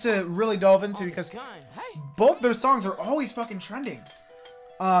I need to really delve into because both their songs are always fucking trending.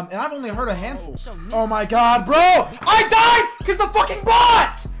 And I've only heard a handful. Oh my god, bro! I died because the fucking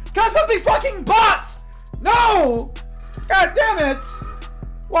bot! Because of the fucking bot! No! God damn it!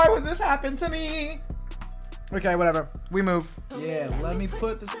 Why would this happen to me? Okay, whatever. We move. Yeah, let me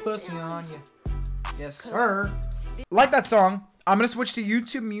put this pussy on you. Yes, sir. Like that song. I'm gonna switch to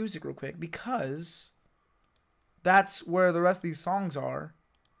YouTube Music real quick because that's where the rest of these songs are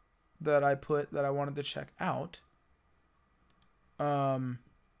that I put that I wanted to check out. I'm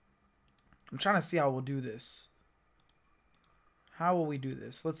trying to see how we'll do this. How will we do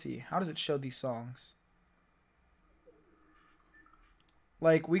this? Let's see. How does it show these songs?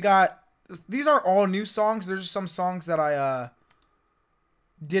 Like, we got... These are all new songs. There's just some songs that I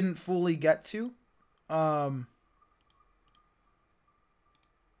didn't fully get to.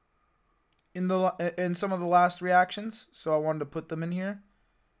 In some of the last reactions, so I wanted to put them in here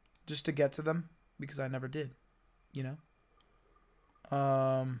just to get to them because I never did, you know.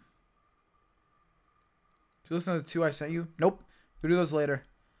 If you listen to the 2 I sent you, nope, we'll do those later.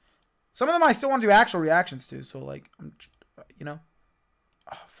 Some of them I still want to do actual reactions to, so like, you know.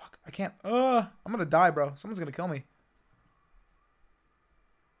 Oh fuck, I can't. I'm gonna die, bro. Someone's gonna kill me.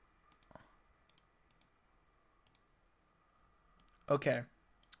 Okay,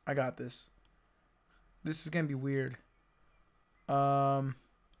 I got this. This is gonna be weird. How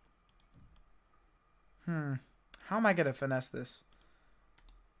am I gonna finesse this?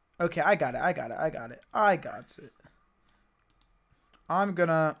 Okay, I got it. I'm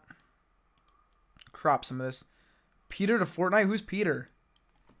gonna crop some of this. Peter to Fortnite? Who's Peter?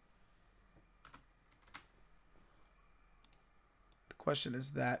 The question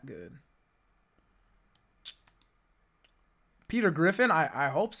is that good. Peter Griffin? I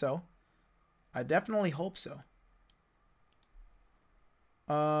hope so. I definitely hope so.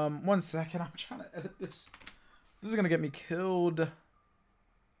 1 second. I'm trying to edit this. This is gonna get me killed.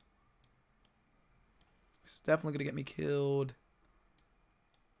 It's definitely gonna get me killed.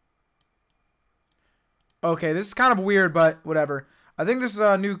 Okay, this is kind of weird, but whatever. I think this is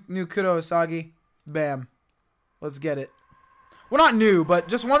a new Kudo Asagi. Bam. Let's get it. Well, not new, but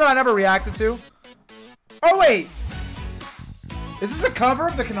just one that I never reacted to. Oh, wait. Is this a cover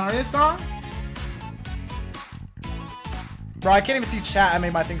of the KuttaraNeru song? Bro, I can't even see chat. I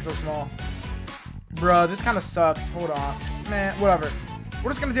made my thing so small. Bro, this kind of sucks. Hold on. Man, whatever. We're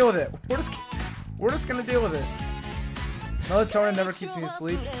just gonna deal with it. We're just gonna deal with it. Melatonin never keeps me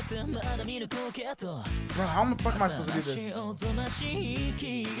asleep. Bro, how the fuck am I supposed to do this?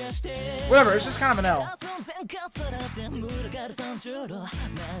 Whatever, it's just kind of an L. How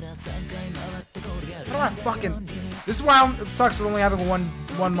do I fucking... This is why it sucks with only having one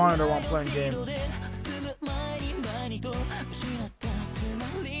monitor while I'm playing games.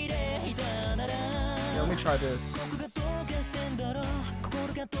 me try this.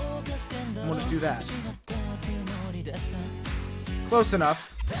 We'll just do that. Close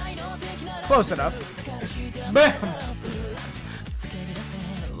enough. Close enough. Bam!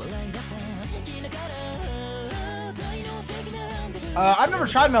 I've never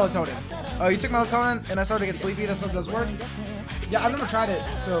tried melatonin. Oh, you took melatonin and I started to get sleepy. That's what does work. Yeah, I've never tried it,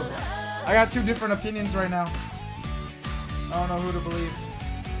 so I got two different opinions right now. I don't know who to believe.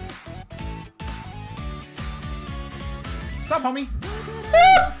 What's up, homie?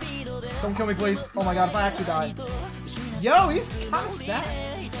 Don't kill me, please. Oh my god, if I actually die. Yo, he's kind of stacked.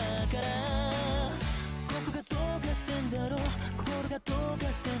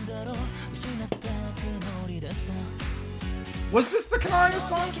 Was this the KuttaraNeru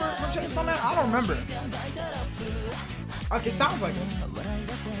song for Chainsaw Man? I don't remember. It sounds like it.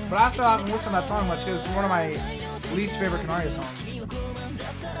 But I still haven't listened to that song much because it's one of my least favorite KuttaraNeru songs.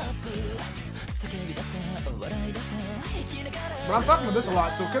 But I'm fucking with this a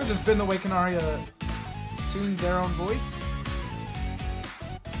lot, so it could have just been the way KuttaraNeru tuned their own voice.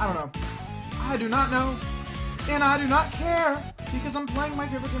 I don't know. I do not know. And I do not care because I'm playing my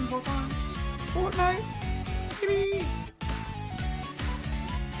favorite game of all time. Fortnite. Baby.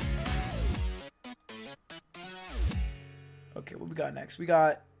 Okay, what we got next? We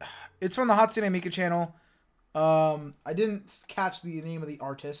got... It's from the Hatsune Miku channel. I didn't catch the name of the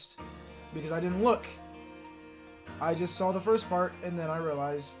artist because I didn't look. I just saw the first part and then I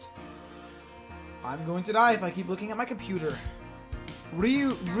realized I'm going to die if I keep looking at my computer.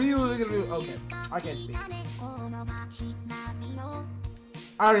 Ryu, okay, I can't speak.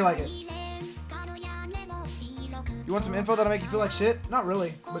 I already like it. You want some info that'll make you feel like shit? Not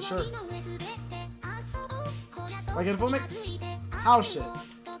really, but sure. Like info make? How shit?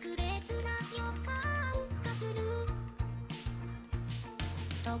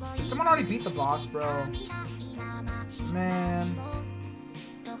 Did someone already beat the boss, bro? Man.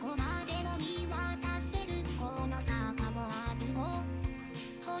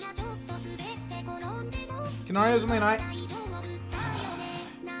 KuttaraNeru's only night.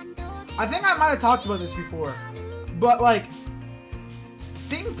 I think I might have talked about this before, but like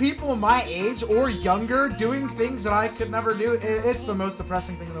seeing people my age or younger doing things that I could never do, it's the most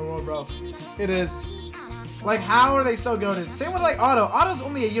depressing thing in the world, bro. It is. Like, how are they so goated? Same with like Otto. Otto's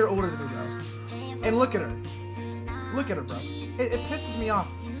only a year older than me, bro. And look at her. Look at her, bro. It pisses me off.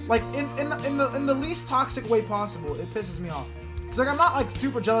 Like in the least toxic way possible. It pisses me off. Cause like I'm not like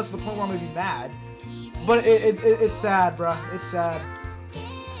super jealous to the point where I'm gonna be mad, but it's sad, bro. It's sad.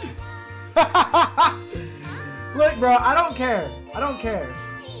 Look, bro, I don't care. I don't care.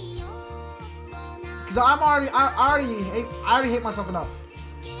 Cause I already hate myself enough.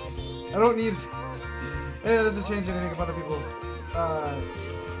 I don't need. It doesn't change anything if other people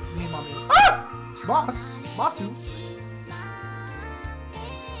meme on me. Ah! Boss, Bossu.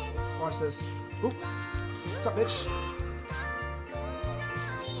 Watch this. Oop. What's up, bitch?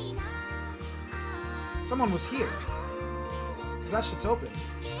 Someone was here. Cause that shit's open.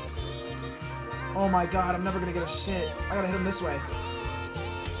 Oh my god, I'm never gonna get a shit. I gotta hit him this way.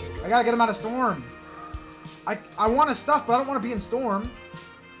 I gotta get him out of Storm. I want his stuff, but I don't want to be in Storm.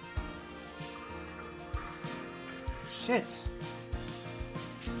 Shit.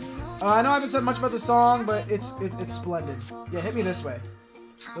 I know I haven't said much about the song, but it's splendid. Yeah, hit me this way.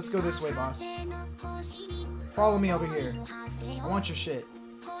 Let's go this way, boss. Follow me over here. I want your shit.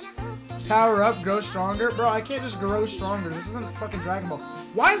 Power up, grow stronger. Bro, I can't just grow stronger. This isn't fucking Dragon Ball.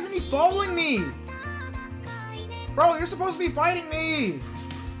 Why isn't he following me? Bro, you're supposed to be fighting me.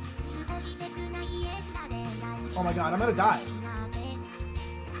 Oh my god, I'm gonna die.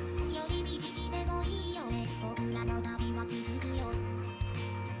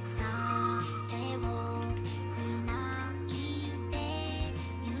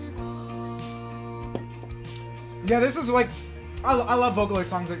 Yeah, this is like... I love Vocaloid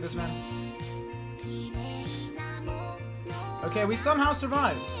songs like this, man. Okay, we somehow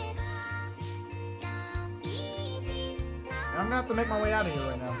survived. And I'm gonna have to make my way out of here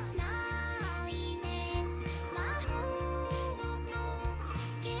right now.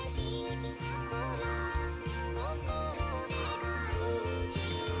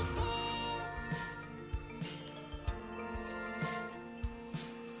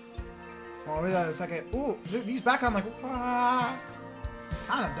 Oh, wait a second. Ooh, these background like,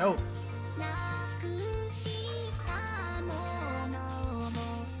 kind of dope.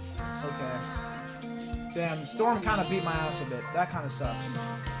 Okay. Damn, Storm kind of beat my ass a bit. That kind of sucks.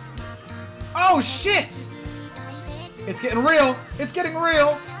 Oh shit! It's getting real. It's getting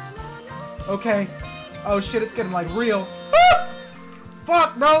real. Okay. Oh shit, it's getting like real.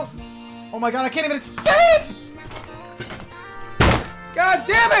 Fuck, bro. Oh my god, I can't even escape! God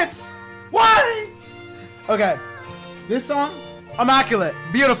damn it! What? Okay. This song, immaculate.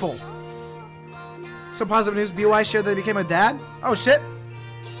 Beautiful. Some positive news. BY shared that he became a dad. Oh shit.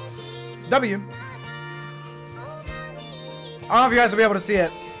 W. I don't know if you guys will be able to see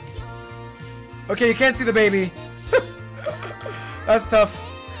it. Okay, you can't see the baby. That's tough.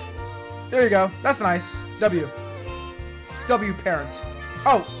 There you go. That's nice. W. W parents.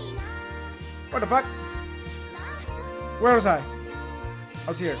 Oh. What the fuck? Where was I? I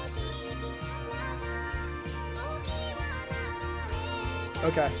was here.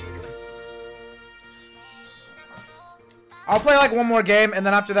 Okay. I'll play like one more game, and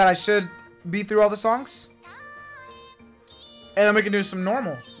then after that I should be through all the songs. And then we can do some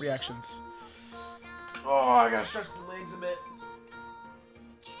normal reactions. Oh, I gotta stretch the legs a bit.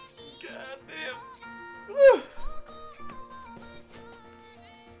 God damn. Woo.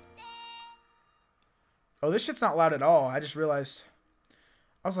 Oh, this shit's not loud at all. I just realized.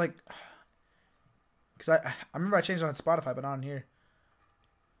 I was like, because I remember I changed it on Spotify, but not on here.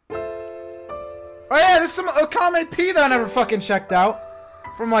 Oh yeah, this is some KANA-BOON that I never fucking checked out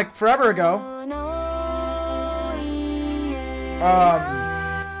from like forever ago.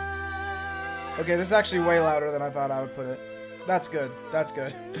 Okay, this is actually way louder than I thought I would put it. That's good. That's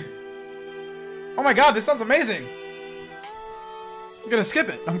good. Oh my god, this sounds amazing. I'm gonna skip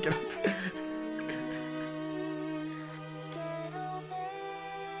it. I'm kidding.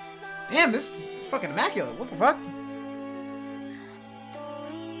 Damn, this is fucking immaculate. What the fuck?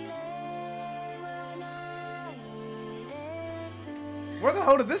 Where the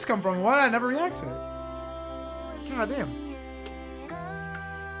hell did this come from? Why did I never react to it? God damn.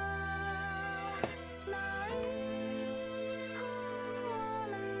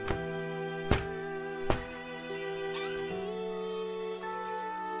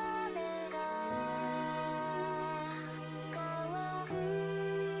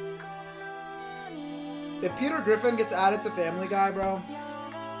 If Peter Griffin gets added to Family Guy, bro,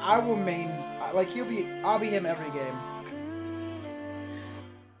 I will main, like, I'll be him every game.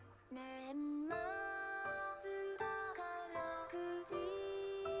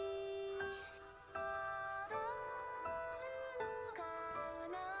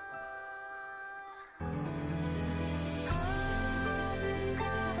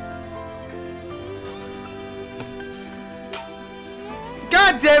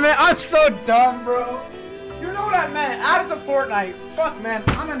 God damn it, I'm so dumb, bro. You know what I meant. Add it to Fortnite. Fuck, man.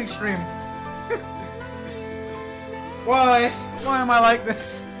 I'm an extreme. Why? Why am I like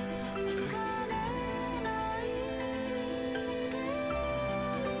this?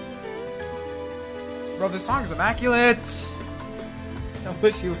 Bro, this song is immaculate. I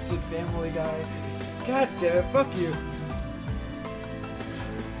wish he was in Family Guy. God damn it. Fuck you.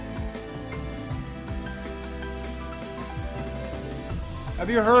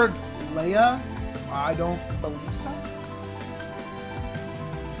 Have you heard Leia? I don't believe so.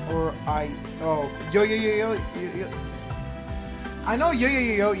 Or yo. I know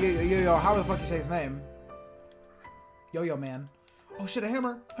yo. How the fuck you say his name? Yo man. Oh shit, a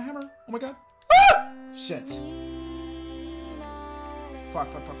hammer. A hammer. Oh my god. Ah! Shit. Fuck.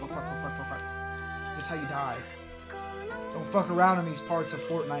 Just how you die. Don't fuck around in these parts of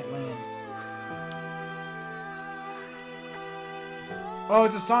Fortnite land. Oh,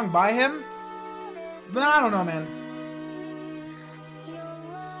 it's a song by him? But I don't know, man.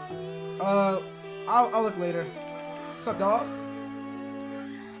 I'll look later. What's up, dog?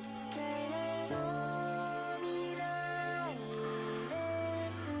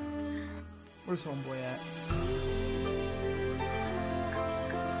 Where's homeboy at?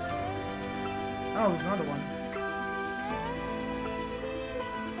 Oh, there's another one.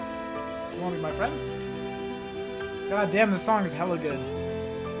 You want to be my friend? God damn, this song is hella good.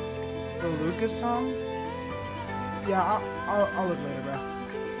 The Lucas song? Yeah, I'll look later, bro.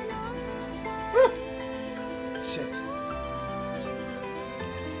 Woo! Shit.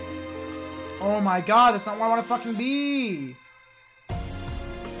 Oh my god, that's not where I want to fucking be!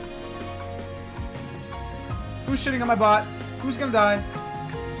 Who's shooting at my bot? Who's gonna die?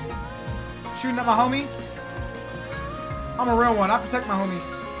 Shooting at my homie? I'm a real one, I protect my homies.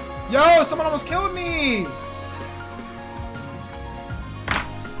 Yo, someone almost killed me!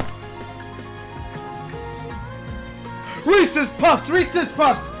 Reese's Puffs! Reese's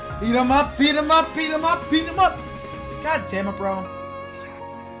Puffs! Beat him up, beat him up, beat him up, beat him up! God damn it, bro.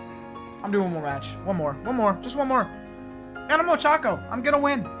 I'm doing one more match. One more. Just one more. Animal Choco. I'm gonna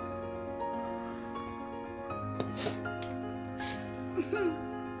win.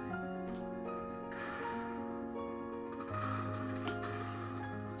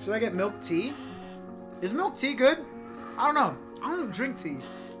 Should I get milk tea? Is milk tea good? I don't know. I don't drink tea.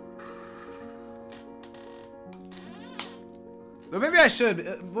 But maybe I should.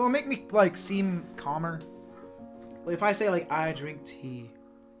 It will make me like seem calmer. Like if I say like I drink tea.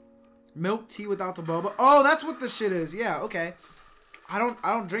 Milk tea without the boba. Oh, that's what this shit is. Yeah, okay. I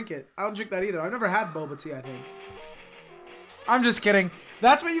don't drink it. I don't drink that either. I've never had boba tea, I think. I'm just kidding.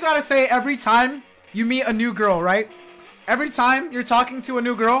 That's what you gotta say every time you meet a new girl, right? Every time you're talking to a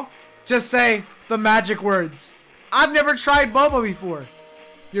new girl, just say the magic words. I've never tried boba before.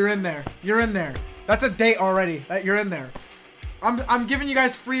 You're in there. You're in there. That's a date already. That you're in there. I'm giving you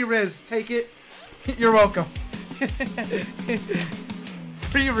guys free Riz. Take it. You're welcome.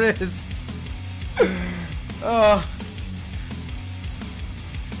 Free Riz.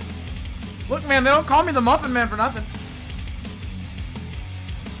 Look, man, they don't call me the Muffin Man for nothing.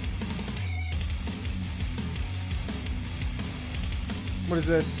 What is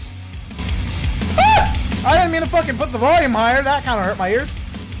this? Ah! I didn't mean to fucking put the volume higher. That kind of hurt my ears.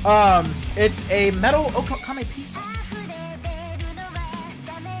 It's a metal Okame P song.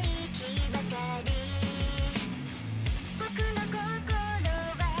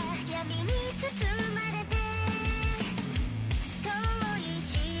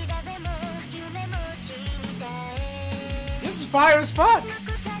 This is fire as fuck.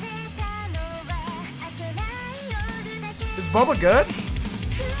 Is boba good?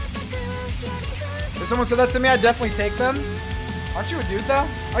 If someone said that to me, I'd definitely take them. Aren't you a dude though?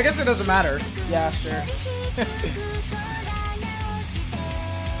 I guess it doesn't matter. Yeah, sure.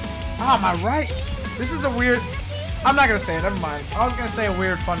 Ah, am I right? This is a weird... I'm not gonna say it, never mind. I was gonna say a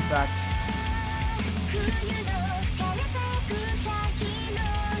weird fun fact.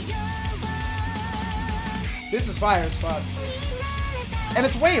 This is fire as fuck. And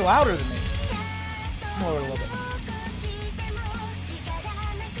it's way louder than me. I'm lower a little bit.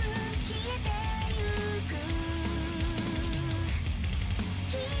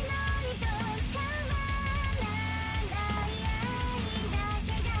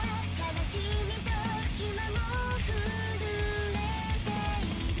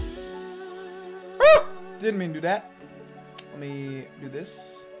 Didn't mean to do that. Let me do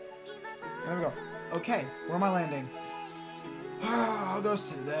this. There we go. Okay, where am I landing? I'll go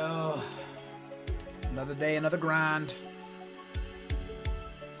Citadel. Another day, another grind.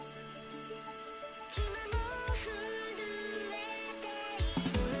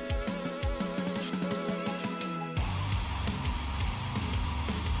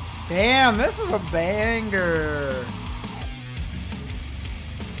 Damn, this is a banger.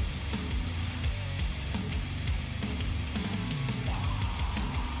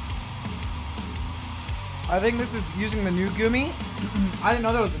 I think this is using the new Gumi. I didn't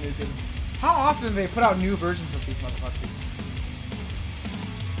know that was the new Gumi. How often do they put out new versions of these motherfuckers?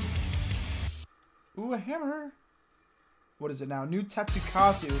 Ooh, a hammer. What is it now? New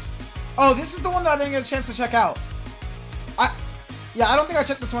Tetsukasu. Oh, this is the one that I didn't get a chance to check out. Yeah, I don't think I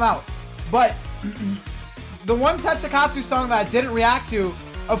checked this one out. But the one Tetsukasu song that I didn't react to,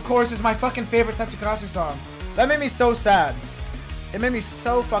 of course, is my fucking favorite Tetsukasu song. That made me so sad. It made me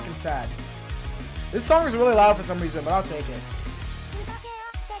so fucking sad. This song is really loud for some reason, but I'll take it.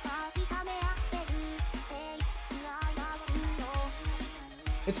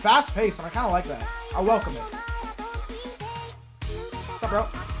 It's fast paced, and I kind of like that. I welcome it. What's up, bro?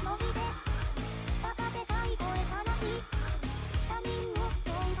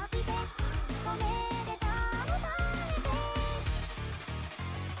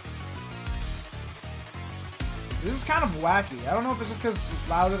 This is kind of wacky. I don't know if it's just because it's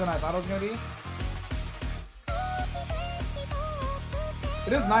louder than I thought it was going to be.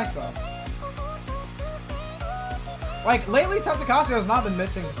 It is nice though. Like lately, Tetsukasu has not been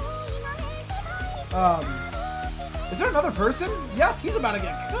missing. Is there another person? Yeah, he's about to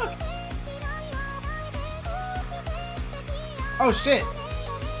get cooked. Oh shit.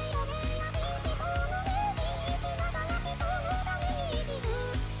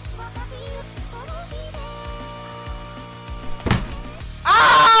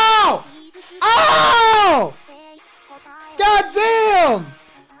 Ow! Ow! God damn!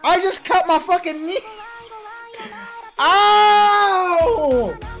 I just cut my fucking knee.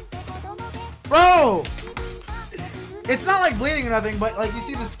 Ow! Bro! It's not like bleeding or nothing, but like you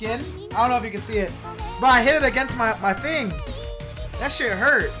see the skin? I don't know if you can see it. But I hit it against my thing. That shit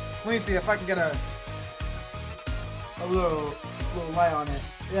hurt. Let me see if I can get a little light on it.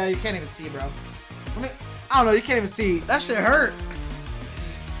 Yeah, you can't even see, bro. I don't know, you can't even see. That shit hurt.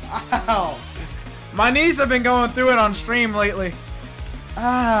 Ow. My knees have been going through it on stream lately.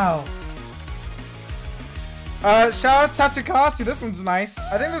 Ow. Shout out Tetsukasu. This one's nice.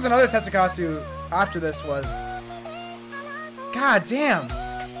 I think there's another Tetsukasu after this one. God damn.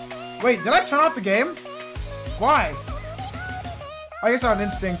 Wait, did I turn off the game? Why? I guess I have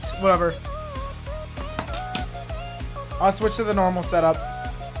instinct. Whatever. I'll switch to the normal setup.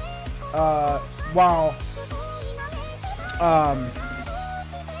 While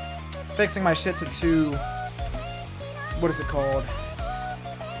fixing my shit to 2. What is it called?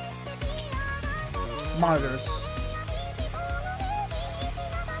 Monitors.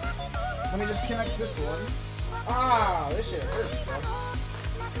 Let me just connect this one. Ah, this shit hurts, bro.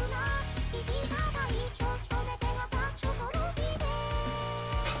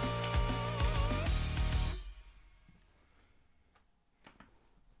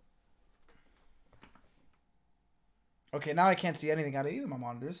 Okay, now I can't see anything out of either of my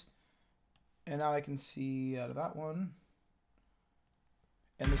monitors. And now I can see out of that one.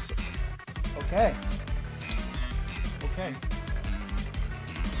 And this. Okay. Okay.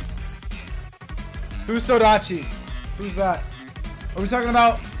 Who's Sodachi? Who's that? Are we talking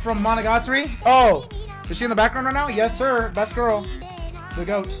about from Monogatari? Oh! Is she in the background right now? Yes, sir. Best girl. The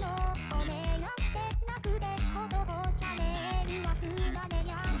goat.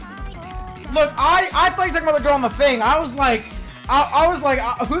 Look, I thought you were talking about the girl on the thing. I was like,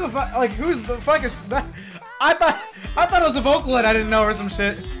 who the fuck? Like, who's the fuck is that? I thought it was a Vocaloid. I didn't know or some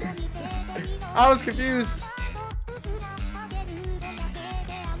shit. I was confused.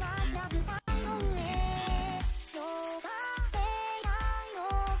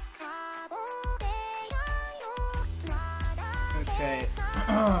 Okay.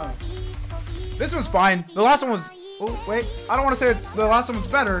 This one's fine. The last one was. Oh wait, I don't want to say the last one was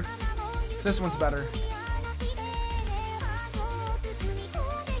better. This one's better.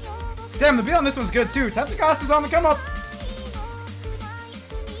 Damn, the beat on this one's good too. Tetsukasu's on the come up.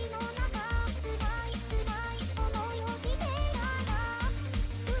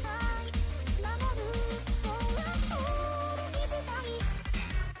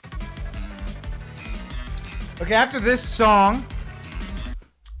 Okay, after this song,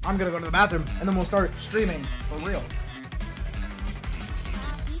 I'm gonna go to the bathroom and then we'll start streaming for real.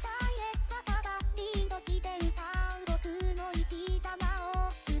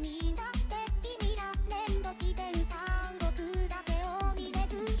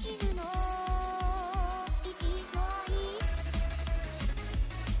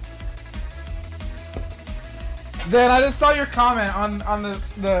 Zan, I just saw your comment on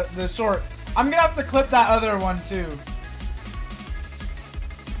the short. I'm gonna have to clip that other one too.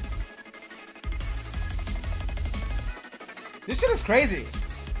 This shit is crazy.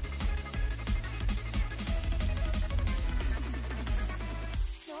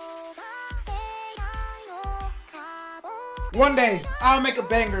 One day, I'll make a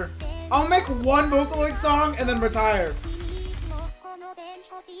banger. I'll make one Vocaloid song and then retire.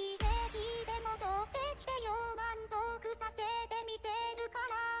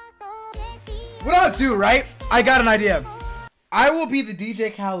 What I'll do, right? I got an idea. I will be the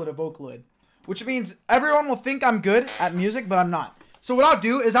DJ Khaled of Vocaloid, which means everyone will think I'm good at music, but I'm not. So what I'll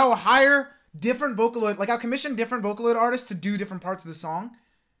do is I will hire different Vocaloid, like I'll commission different Vocaloid artists to do different parts of the song,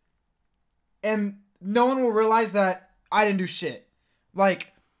 and no one will realize that I didn't do shit.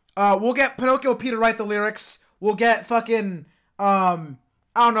 Like, we'll get Pinocchio P to write the lyrics. We'll get fucking, I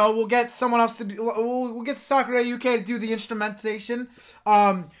don't know, we'll get someone else to do, we'll get SawanoHiroyuki to do the instrumentation.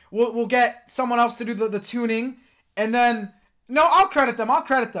 We'll get someone else to do the tuning. And then, no, I'll credit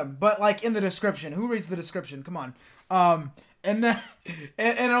them, but like in the description. Who reads the description? Come on. And then,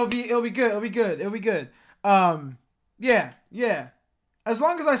 and it'll be good. Yeah. As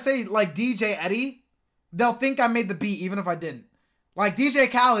long as I say like DJ Eddie, they'll think I made the beat even if I didn't. Like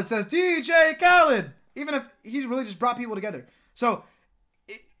DJ Khaled says, DJ Khaled, even if he really just brought people together. So,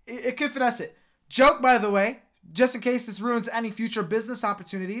 it could finesse it. Joke, by the way, just in case this ruins any future business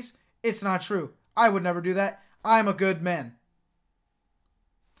opportunities, it's not true. I would never do that. I'm a good man.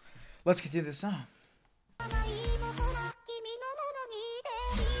 Let's continue this song.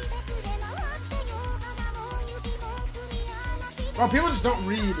 Bro, people just don't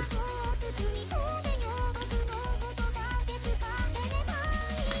read.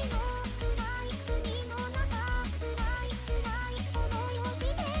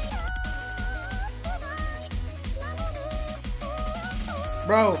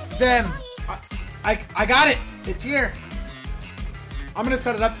 Bro, Zen, I got it. It's here. I'm gonna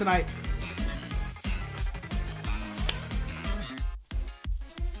set it up tonight.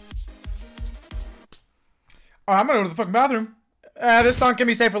 Alright, I'm gonna go to the fucking bathroom. This song can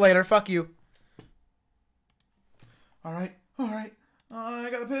be saved for later. Fuck you. Alright. I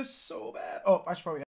gotta piss so bad. Oh, I should probably